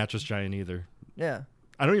been Giant. a Mattress Giant either. Yeah.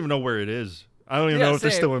 I don't even know where it is. I don't even Yeah, know if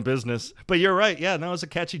they're same. still in business. But you're right. Yeah, no, it's a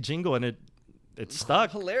catchy jingle and it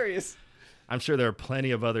stuck. Hilarious. I'm sure there are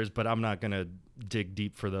plenty of others, but I'm not gonna dig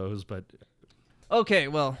deep for those. But Okay,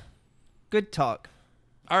 well, good talk.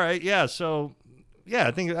 all right, yeah. So yeah,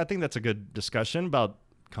 I think that's a good discussion about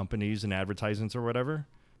companies and advertisements or whatever.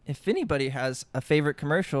 If anybody has a favorite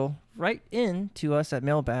commercial, write in to us at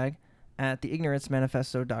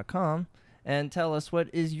mailbag@theignorancemanifesto.com and tell us what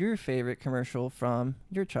is your favorite commercial from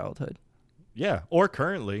your childhood. Yeah, or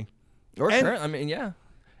currently. Or And- current, I mean, yeah.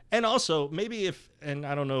 And also, maybe and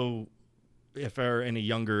I don't know if there are any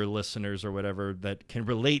younger listeners or whatever that can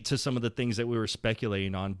relate to some of the things that we were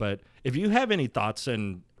speculating on, but if you have any thoughts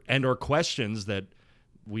and or questions that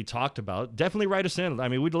we talked about, definitely write us in. I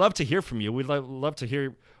mean, we'd love to hear from you. We'd love to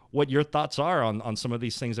hear what your thoughts are on some of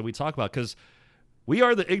these things that we talk about, because we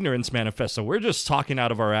are the Ignorance Manifesto. We're just talking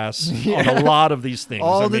out of our ass on a lot of these things.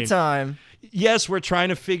 All I the mean, time. yes, we're trying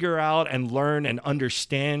to figure out and learn and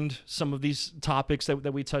understand some of these topics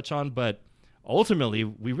that we touch on, but ultimately,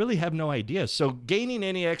 we really have no idea. So gaining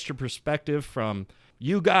any extra perspective from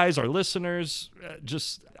you guys, our listeners,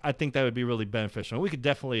 I think that would be really beneficial. We could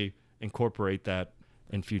definitely incorporate that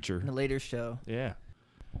in future. In a later show. Yeah.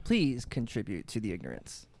 Please contribute to the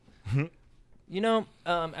ignorance. You know,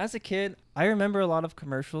 as a kid, I remember a lot of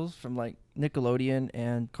commercials from like Nickelodeon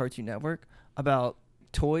and Cartoon Network about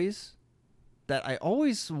toys that I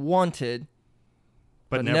always wanted,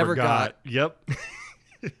 But never got. got. Yep.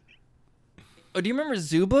 Oh, do you remember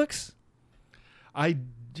Zoo Books? I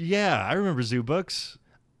remember Zoo Books.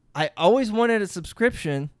 I always wanted a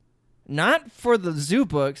subscription, not for the Zoo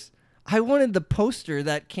Books. I wanted the poster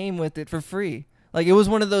that came with it for free. Like, it was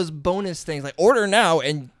one of those bonus things, like order now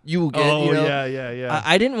and you will get. Oh, you know, yeah.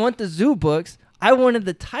 I didn't want the Zoo Books. I wanted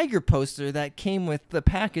the tiger poster that came with the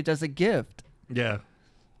package as a gift. Yeah.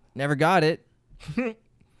 Never got it.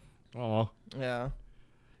 Oh. Yeah,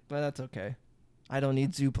 but that's okay. I don't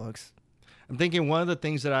need Zoo Books. I'm thinking one of the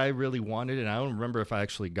things that I really wanted, and I don't remember if I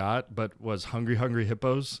actually got, but was Hungry Hungry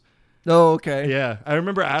Hippos. Oh, okay. Yeah, I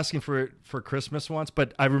remember asking for it for Christmas once,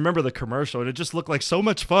 but I remember the commercial, and it just looked like so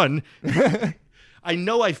much fun. I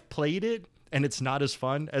know I've played it, and it's not as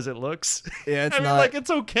fun as it looks. Yeah, it's I mean, not. like,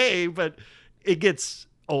 it's okay, but it gets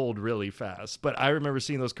old really fast. But I remember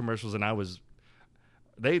seeing those commercials, and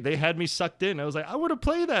they had me sucked in. I was like, I want to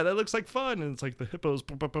play that. That looks like fun. And it's like the hippos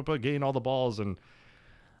gain all the balls. And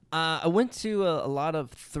I went to a lot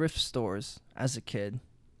of thrift stores as a kid,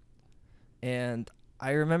 and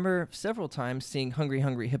I remember several times seeing Hungry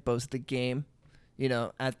Hungry Hippos, the game,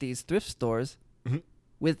 at these thrift stores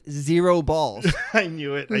with 0 balls. I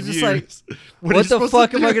knew it. It's I just knew like, it. what are you the supposed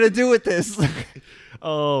fuck to am I do? going to do with this?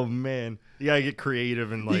 Oh, man. You got to get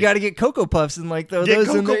creative and like. You got to get Cocoa Puffs and like throw Get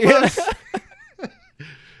those in Cocoa there. Puffs.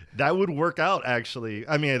 That would work out, actually.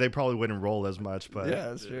 I mean, they probably wouldn't roll as much, but Yeah,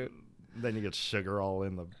 that's true. Then you get sugar all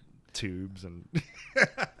in the tubes and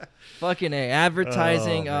Fucking A.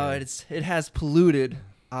 Advertising. Oh, man. It has polluted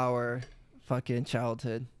our fucking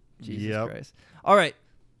childhood. Jesus Yep. Christ. All right.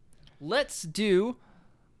 Let's do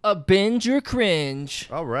a binge or cringe.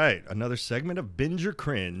 all right, another segment of binge or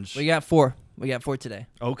cringe. We got 4. We got 4 today.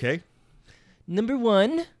 Okay. Number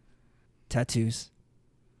 1, tattoos.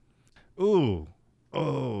 Ooh.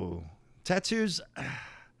 Oh. Tattoos.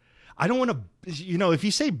 I don't want to, if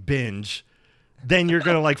you say binge, then you're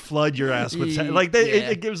going to like flood your ass with like Yeah.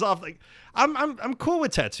 it gives off like I'm cool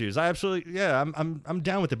with tattoos. I absolutely I'm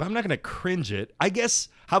down with it, but I'm not going to cringe it. I guess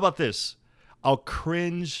how about this? I'll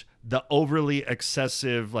cringe the overly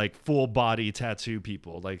excessive like full body tattoo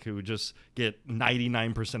people like who just get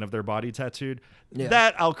 99% of their body tattooed. Yeah.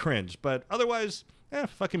 That I'll cringe, but otherwise,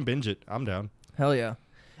 fucking binge it. I'm down. Hell yeah.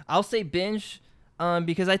 I'll say binge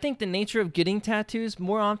because I think the nature of getting tattoos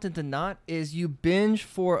more often than not is you binge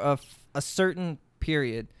for a certain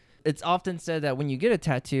period. It's often said that when you get a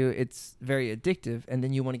tattoo, it's very addictive and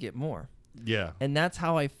then you want to get more. Yeah. And that's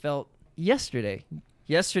how I felt yesterday.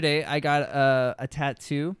 Yesterday, I got a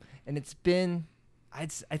tattoo and it's been, I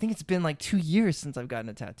think it's been like 2 years since I've gotten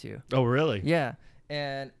a tattoo. Oh, really? Yeah.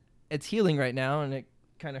 And it's healing right now and it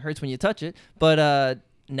kind of hurts when you touch it. But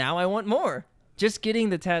now I want more. Just getting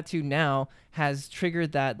the tattoo now has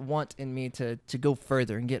triggered that want in me to go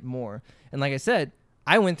further and get more. And like I said,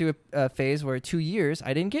 I went through a phase where 2 years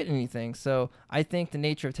I didn't get anything. So I think the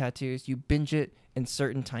nature of tattoos, you binge it in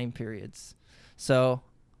certain time periods. So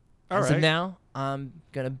All as of right. now, I'm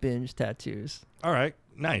going to binge tattoos. All right.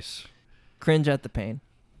 Nice. Cringe at the pain.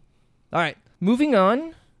 All right. Moving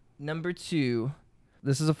on. Number 2.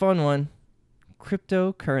 This is a fun one.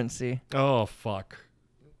 Cryptocurrency. Oh, fuck.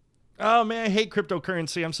 Oh, man, I hate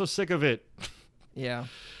cryptocurrency. I'm so sick of it. Yeah.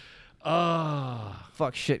 Ah,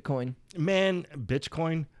 Fuck shitcoin. man,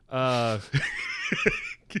 Bitcoin. Oh,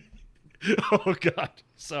 God.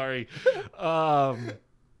 Sorry.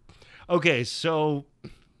 Okay, so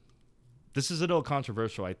this is a little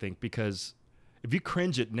controversial, I think, because if you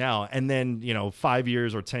cringe it now and then, 5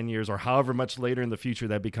 years or 10 years or however much later in the future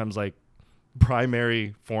that becomes like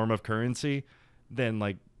primary form of currency, then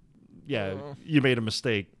like, yeah, you made a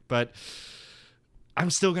mistake. But I'm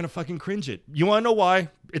still going to fucking cringe it. You want to know why?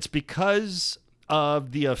 It's because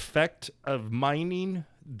of the effect of mining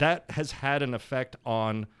that has had an effect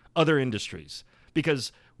on other industries.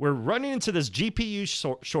 Because we're running into this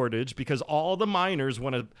GPU shortage because all the miners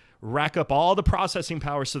want to rack up all the processing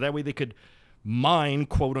power so that way they could mine,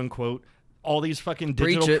 quote unquote, all these fucking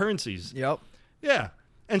digital currencies. Yep. Yeah.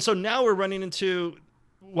 And so now we're running into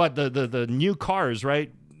what the new cars,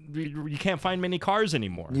 right? You can't find many cars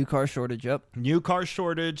anymore. New car shortage. Yep. New car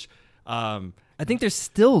shortage. I think they're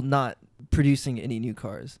still not producing any new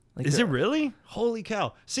cars. Like Is it really? Holy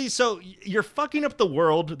cow. See, so you're fucking up the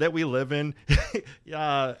world that we live in.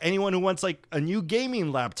 Anyone who wants like a new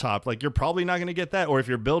gaming laptop, like you're probably not going to get that. Or if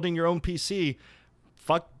you're building your own PC,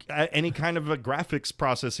 fuck any kind of a graphics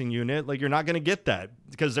processing unit. Like you're not going to get that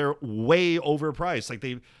because they're way overpriced. Like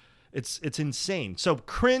it's insane. So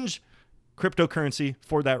cringe cryptocurrency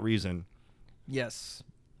for that reason. Yes.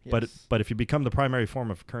 But if you become the primary form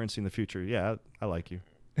of currency in the future, yeah, I like you.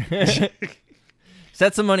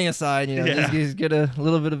 Set some money aside, Yeah. just get a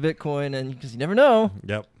little bit of Bitcoin, and because you never know.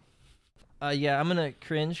 Yep. Yeah, I'm gonna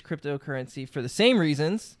cringe cryptocurrency for the same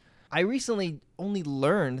reasons. I recently only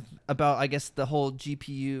learned about, I guess, the whole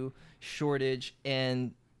GPU shortage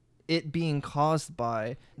and it being caused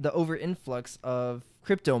by the overinflux of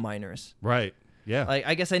crypto miners. Right. Yeah. Like,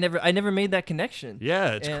 I guess I never made that connection.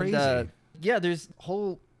 Yeah, it's And, crazy. yeah, there's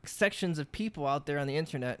whole sections of people out there on the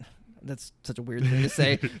internet. That's such a weird thing to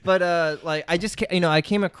say, but like I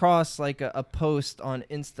came across like a post on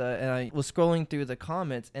Insta, and I was scrolling through the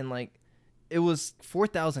comments, and like it was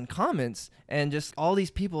 4,000 comments, and just all these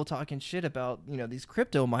people talking shit about these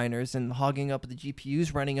crypto miners and hogging up the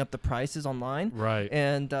GPUs, running up the prices online. Right.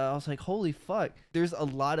 And I was like, holy fuck! There's a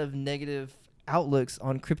lot of negative outlooks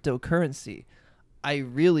on cryptocurrency. I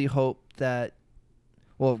really hope that.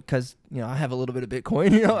 Well, because I have a little bit of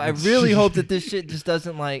Bitcoin. I really hope that this shit just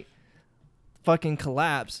doesn't like fucking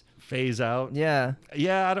collapse. Phase out. Yeah.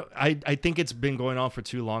 Yeah, I think it's been going on for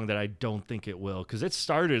too long that I don't think it will, because it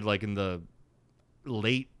started like in the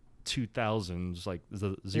late 2000s, like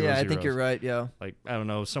the zero. Yeah, I think you're right. Yeah. Like I don't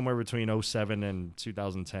know, somewhere between 07 and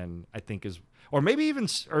 2010, I think is, or maybe even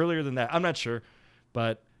earlier than that. I'm not sure,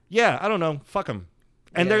 but yeah, I don't know. Fuck them.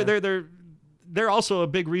 And Yeah. they're also a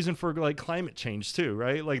big reason for like climate change too,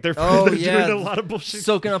 right? Like they're, Oh, they're yeah. doing a lot of bullshit.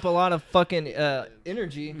 Soaking up a lot of fucking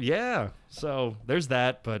energy. Yeah. So there's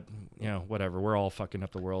that, but whatever. We're all fucking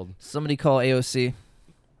up the world. Somebody call AOC.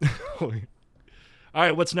 All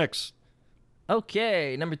right, what's next?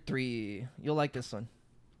 Okay, number 3. You'll like this one.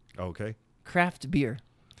 Okay. Craft beer.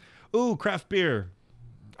 Ooh, craft beer.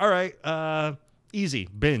 All right, easy,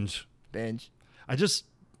 binge. Binge. I just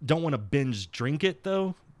don't want to binge drink it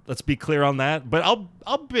though. Let's be clear on that. But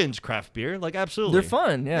I'll binge craft beer, like absolutely. They're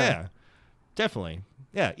fun, yeah. Yeah, definitely.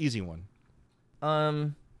 Yeah, easy one.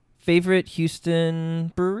 Favorite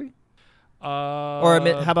Houston brewery? Or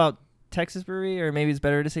how about Texas brewery? Or maybe it's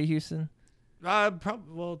better to say Houston.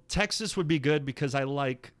 Well, Texas would be good because I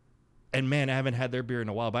like, and man, I haven't had their beer in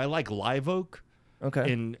a while, but I like Live Oak.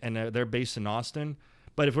 Okay. And they're based in Austin.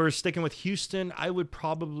 But if we're sticking with Houston, I would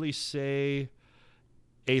probably say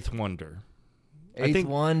Eighth Wonder. Eighth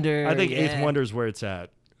Wonder. I think yeah. Eighth Wonder is where it's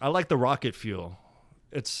at. I like the Rocket Fuel.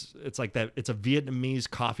 It's like that. It's a Vietnamese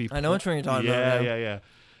coffee. I know which one you're talking about. Yeah.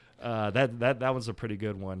 That one's a pretty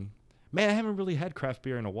good one. Man, I haven't really had craft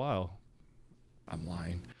beer in a while. I'm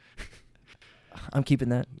lying. I'm keeping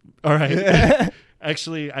that. All right.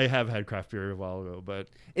 Actually, I have had craft beer a while ago, but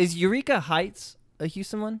Is Eureka Heights a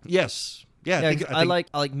Houston one? yes. Yeah, Yeah, I think, I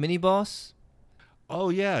like Mini Boss. Oh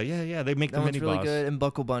yeah. They make That the one's mini really boss. good, and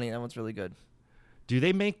Buckle Bunny. That one's really good. Do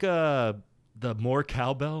they make the More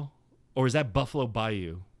Cowbell, or is that Buffalo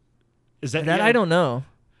Bayou? Is that That yeah. I don't know.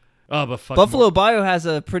 Oh, but fuck Buffalo Bayou has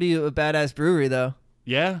a pretty badass brewery though.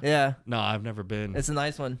 Yeah. Yeah, No, I've never been. it's a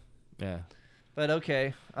nice one. Yeah. But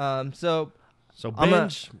okay, so So I'm a-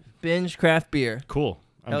 binge. binge craft beer. Cool.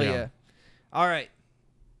 I'm Hell down. yeah! All right,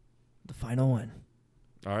 the final one: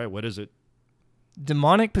 All right. What is it?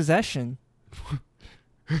 demonic possession.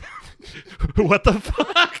 What the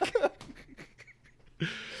fuck?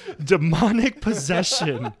 Demonic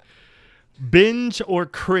possession. Binge or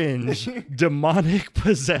cringe? Demonic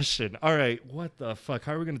possession. All right. What the fuck?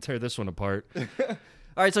 How are we gonna tear this one apart?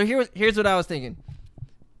 All right, so here's what I was thinking.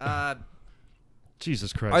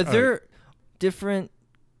 Jesus Christ. Are All there right. different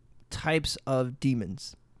types of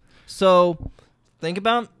demons? So think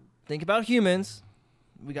about humans.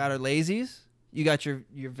 We got our lazies. You got your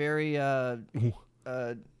very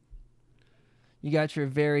you got your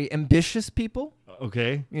very ambitious people.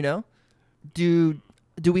 Okay. You know, do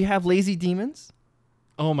we have lazy demons?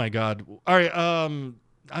 Oh my God. All right.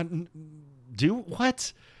 Do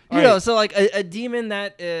what? You All know, right. so like a demon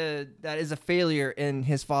that is a failure in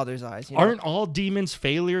his father's eyes. You know? Aren't all demons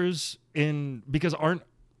failures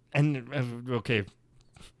okay.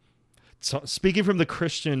 So speaking from the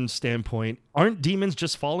Christian standpoint, aren't demons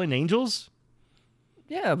just fallen angels?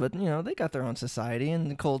 Yeah, but you know they got their own society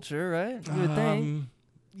and culture, right? You would think.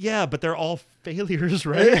 Yeah, but they're all failures,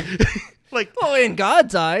 right? Like, Well, in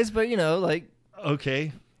God's eyes, but you know, like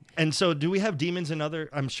okay. And so do we have demons in other?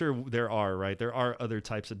 I'm sure there are, right? There are other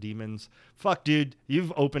types of demons. Fuck, dude.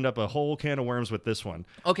 You've opened up a whole can of worms with this one.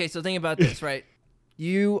 okay, so think about this, right?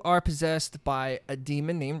 You are possessed by a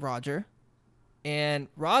demon named Roger, and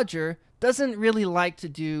Roger doesn't really like to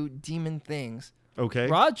do demon things. Okay.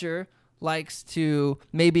 Roger likes to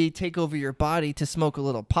maybe take over your body to smoke a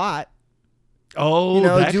little pot, Oh, you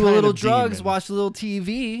know, that do a kind little of drugs, demon. watch a little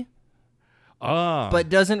TV, Ah. but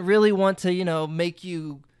doesn't really want to, you know, make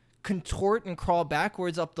you contort and crawl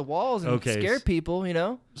backwards up the walls and Okay, scare people, you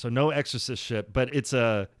know? So no exorcist shit, but it's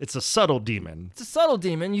a subtle demon. It's a subtle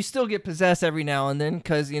demon. You still get possessed every now and then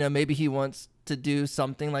because, you know, maybe he wants to do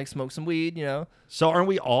something like smoke some weed, you know? So aren't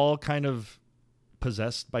we all kind of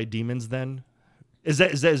possessed by demons then? Is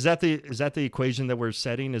that the equation that we're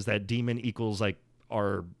setting? Is that demon equals like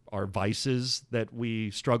our vices that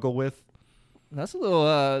we struggle with? That's a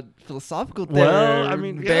little philosophical there. Well, I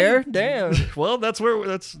mean, Bear? yeah. Damn. Well, that's where Well,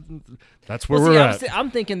 we're see, at. I'm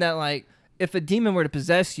thinking that, like, if a demon were to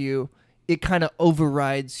possess you, it kind of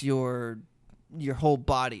overrides your whole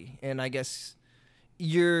body. And I guess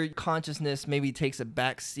your consciousness maybe takes a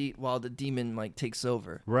back seat while the demon, like, takes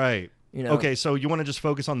over. Right. You know? Okay, so you want to just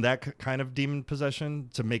focus on that kind of demon possession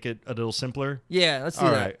to make it a little simpler? Yeah, let's do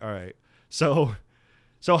All that. right.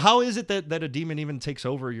 So how is it that a demon even takes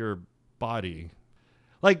over your body?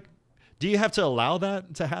 Like, do you have to allow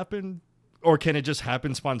that to happen, or can it just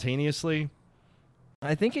happen spontaneously?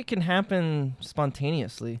 I think it can happen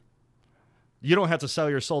spontaneously. You don't have to sell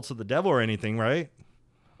your soul to the devil or anything, right?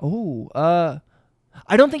 Oh,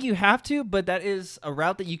 I don't think you have to, but that is a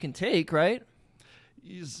route that you can take, right?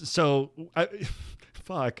 So,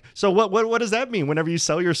 fuck. So what does that mean? Whenever you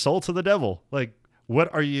sell your soul to the devil, like,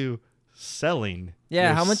 what are you selling? Yeah,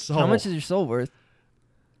 your how much soul? is your soul worth?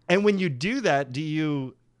 And when you do that,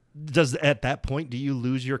 at that point do you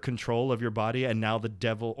lose your control of your body, and now the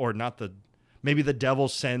devil, or not maybe the devil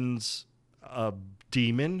sends a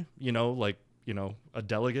demon, you know, like a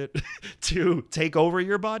delegate to take over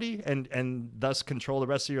your body and thus control the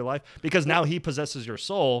rest of your life, because now he possesses your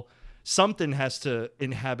soul. Something has to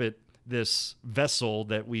inhabit this vessel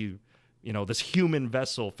that this human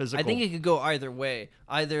vessel, physical. I think it could go either way.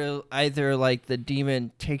 Either like the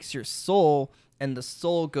demon takes your soul and the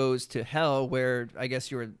soul goes to hell, where I guess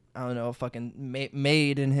you were, I don't know, fucking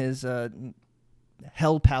made in his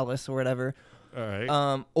hell palace or whatever. All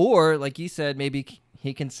right. Or like you said, maybe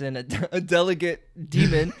he can send a delegate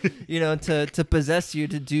demon, to possess you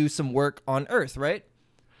to do some work on Earth, right?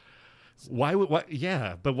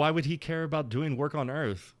 But why would he care about doing work on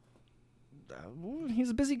Earth? He's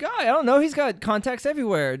a busy guy. I don't know. He's got contacts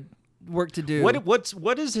everywhere, work to do.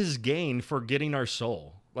 What is his gain for getting our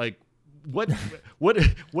soul? Like, what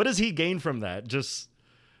does he gain from that? Just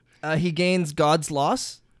he gains God's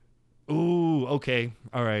loss. Ooh, okay,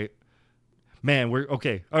 all right, man. We're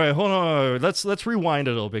okay. All right, hold on. Let's rewind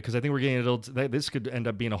a little bit, because I think we're getting a little. This could end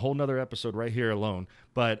up being a whole nother episode right here alone.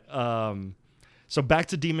 But so back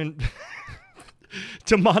to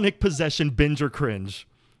demonic possession, binge or cringe.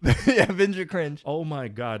 Yeah, binge or cringe. Oh my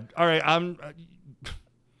God. All right, I'm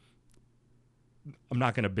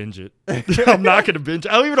not gonna binge it. I'm not gonna binge.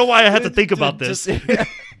 I don't even know why I had to think about this.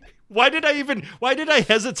 Why did I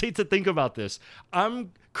hesitate to think about this?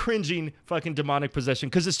 I'm cringing fucking demonic possession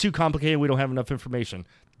because it's too complicated. We don't have enough information.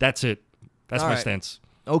 That's it. That's my stance.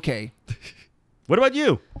 Okay. What about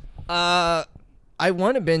you? I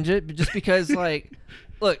want to binge it, but just because, like,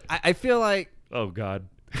 look, I feel like, oh God,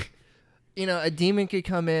 a demon could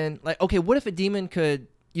come in. Like, okay, what if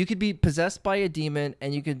you could be possessed by a demon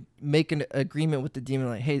and you could make an agreement with the demon,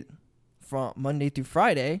 like, hey, from Monday through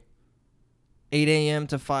Friday, 8 a.m.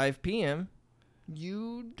 to 5 p.m.,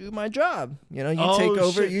 you do my job. You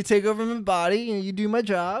take over my body and you do my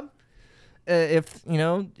job. If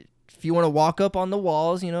you want to walk up on the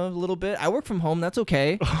walls, a little bit. I work from home. That's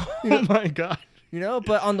okay. Oh my God.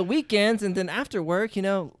 But on the weekends and then after work,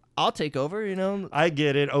 I'll take over, I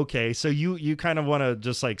get it. Okay. So you kind of want to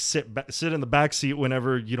just like sit in the back seat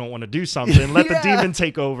whenever you don't want to do something. Let the demon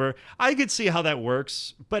take over. I could see how that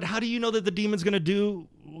works. But how do you know that the demon's going to do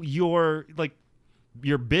your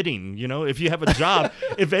bidding? If you have a job,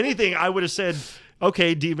 if anything, I would have said,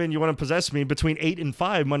 okay, demon, you want to possess me between 8 and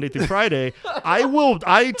 5 Monday through Friday.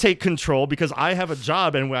 I take control because I have a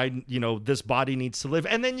job and this body needs to live.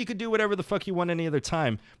 And then you could do whatever the fuck you want any other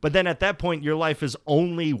time. But then at that point, your life is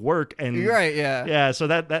only work. And you're right. Yeah. Yeah. So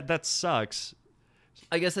that sucks.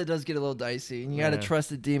 I guess that does get a little dicey. And you got to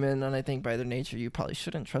trust the demon. And I think by their nature, you probably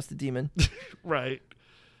shouldn't trust the demon. Right.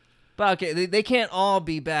 But okay, they can't all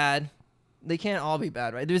be bad. They can't all be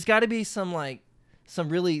bad, right? There's got to be some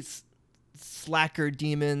really slacker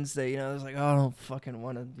demons that it's like, oh, I don't fucking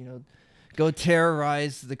want to go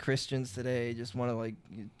terrorize the Christians today. Just want to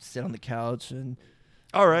sit on the couch and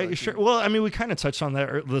all right, sure. Well, I mean, we kind of touched on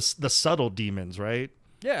that, the subtle demons, right?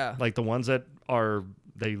 Yeah, like the ones that are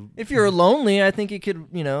if you're lonely, I think you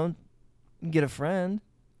could get a friend.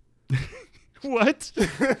 What?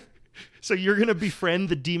 So you're gonna befriend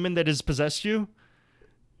the demon that has possessed you?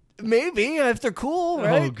 Maybe, if they're cool,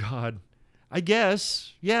 right? Oh God, I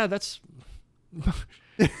guess. Yeah, that's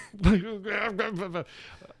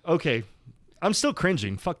okay. I'm still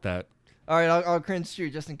cringing. Fuck that. All right, I'll cringe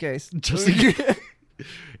too, just in case. Just in case.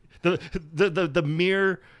 The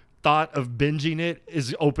mere thought of binging it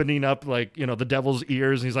is opening up the devil's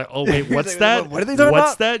ears, and he's like, oh wait, what's that? What are they talking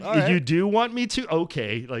what's about? that? Right. You do want me to?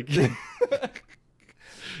 Okay,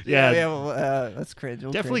 yeah. Well, that's cringe.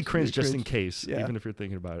 Definitely cringe just in case, even if you're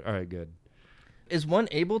thinking about it. All right, good. Is one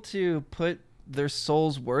able to put their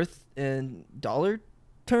soul's worth in dollar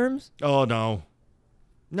terms? Oh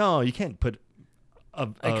no, you can't put. I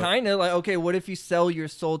kind of okay. What if you sell your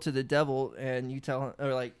soul to the devil and you tell him,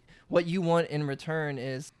 or what you want in return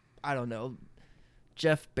is, I don't know,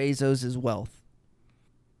 Jeff Bezos' wealth?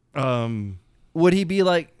 Would he be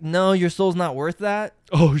like, no, your soul's not worth that?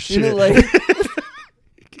 Oh shit!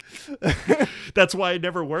 That's why it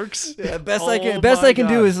never works. Yeah, best I can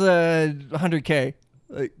do is $100K.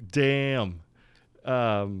 Damn.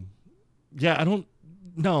 Yeah, I don't.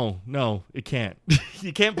 No, it can't.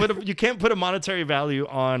 You can't put a monetary value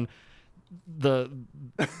on the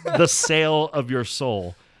sale of your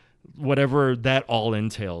soul, whatever that all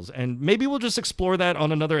entails. And maybe we'll just explore that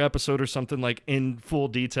on another episode or something, in full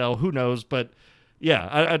detail. Who knows? But yeah,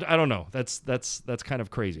 I don't know. That's kind of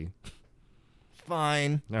crazy.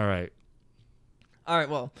 Fine. All right.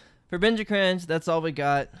 Well, for Binge or Cringe, that's all we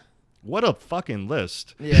got. What a fucking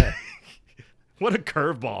list. Yeah. What a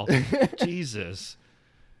curveball. Jesus.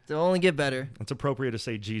 It'll only get better. It's appropriate to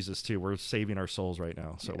say Jesus, too. We're saving our souls right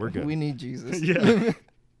now, so we're good. We need Jesus. Yeah.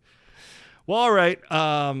 Well, all right.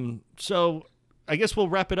 So I guess we'll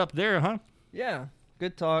wrap it up there, huh? Yeah,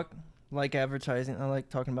 good talk. Like advertising. I like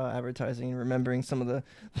talking about advertising and remembering some of the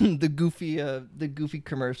the goofy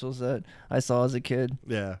commercials that I saw as a kid.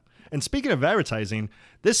 Yeah. And speaking of advertising,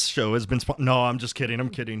 this show has been no, I'm just kidding. I'm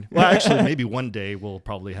kidding. Well, actually, maybe one day we'll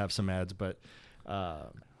probably have some ads, but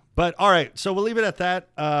all right. So we'll leave it at that.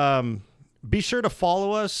 Be sure to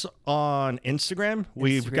follow us on Instagram.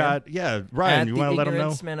 We've got Ryan. You want to let them know?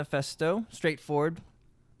 Ignorance Manifesto, straightforward.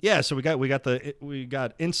 Yeah, so we got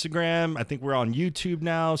Instagram. I think we're on YouTube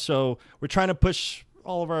now. So we're trying to push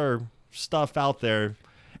all of our stuff out there.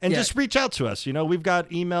 And just reach out to us. You know, we've got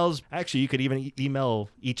emails. Actually, you could even email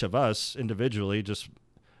each of us individually, just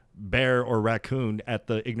Bear or Raccoon at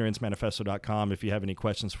theignorancemanifesto.com if you have any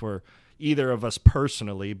questions for either of us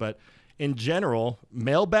personally. But in general,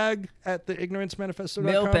 mailbag at theignorancemanifesto.com.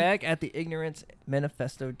 Mailbag at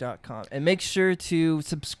theignorancemanifesto.com. And make sure to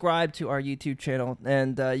subscribe to our YouTube channel.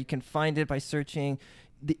 And you can find it by searching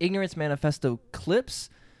the Ignorance Manifesto clips.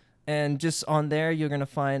 And just on there, you're going to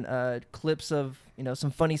find clips of,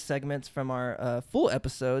 some funny segments from our full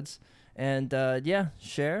episodes. And,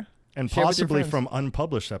 share. And share possibly from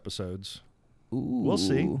unpublished episodes. Ooh. We'll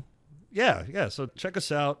see. Yeah. So check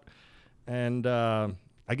us out. And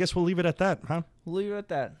I guess we'll leave it at that, huh? We'll leave it at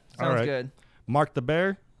that. Sounds All right. good. Mark the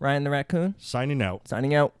Bear. Ryan the Raccoon. Signing out.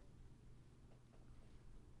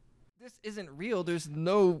 This isn't real. There's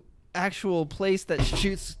no actual place that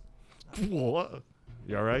shoots. What?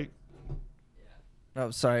 You all right?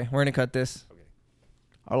 Oh, sorry. We're going to cut this. Okay.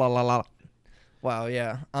 Oh, la, la, la. Wow,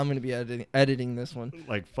 yeah. I'm going to be editing this one.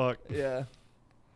 Like, fuck. Yeah.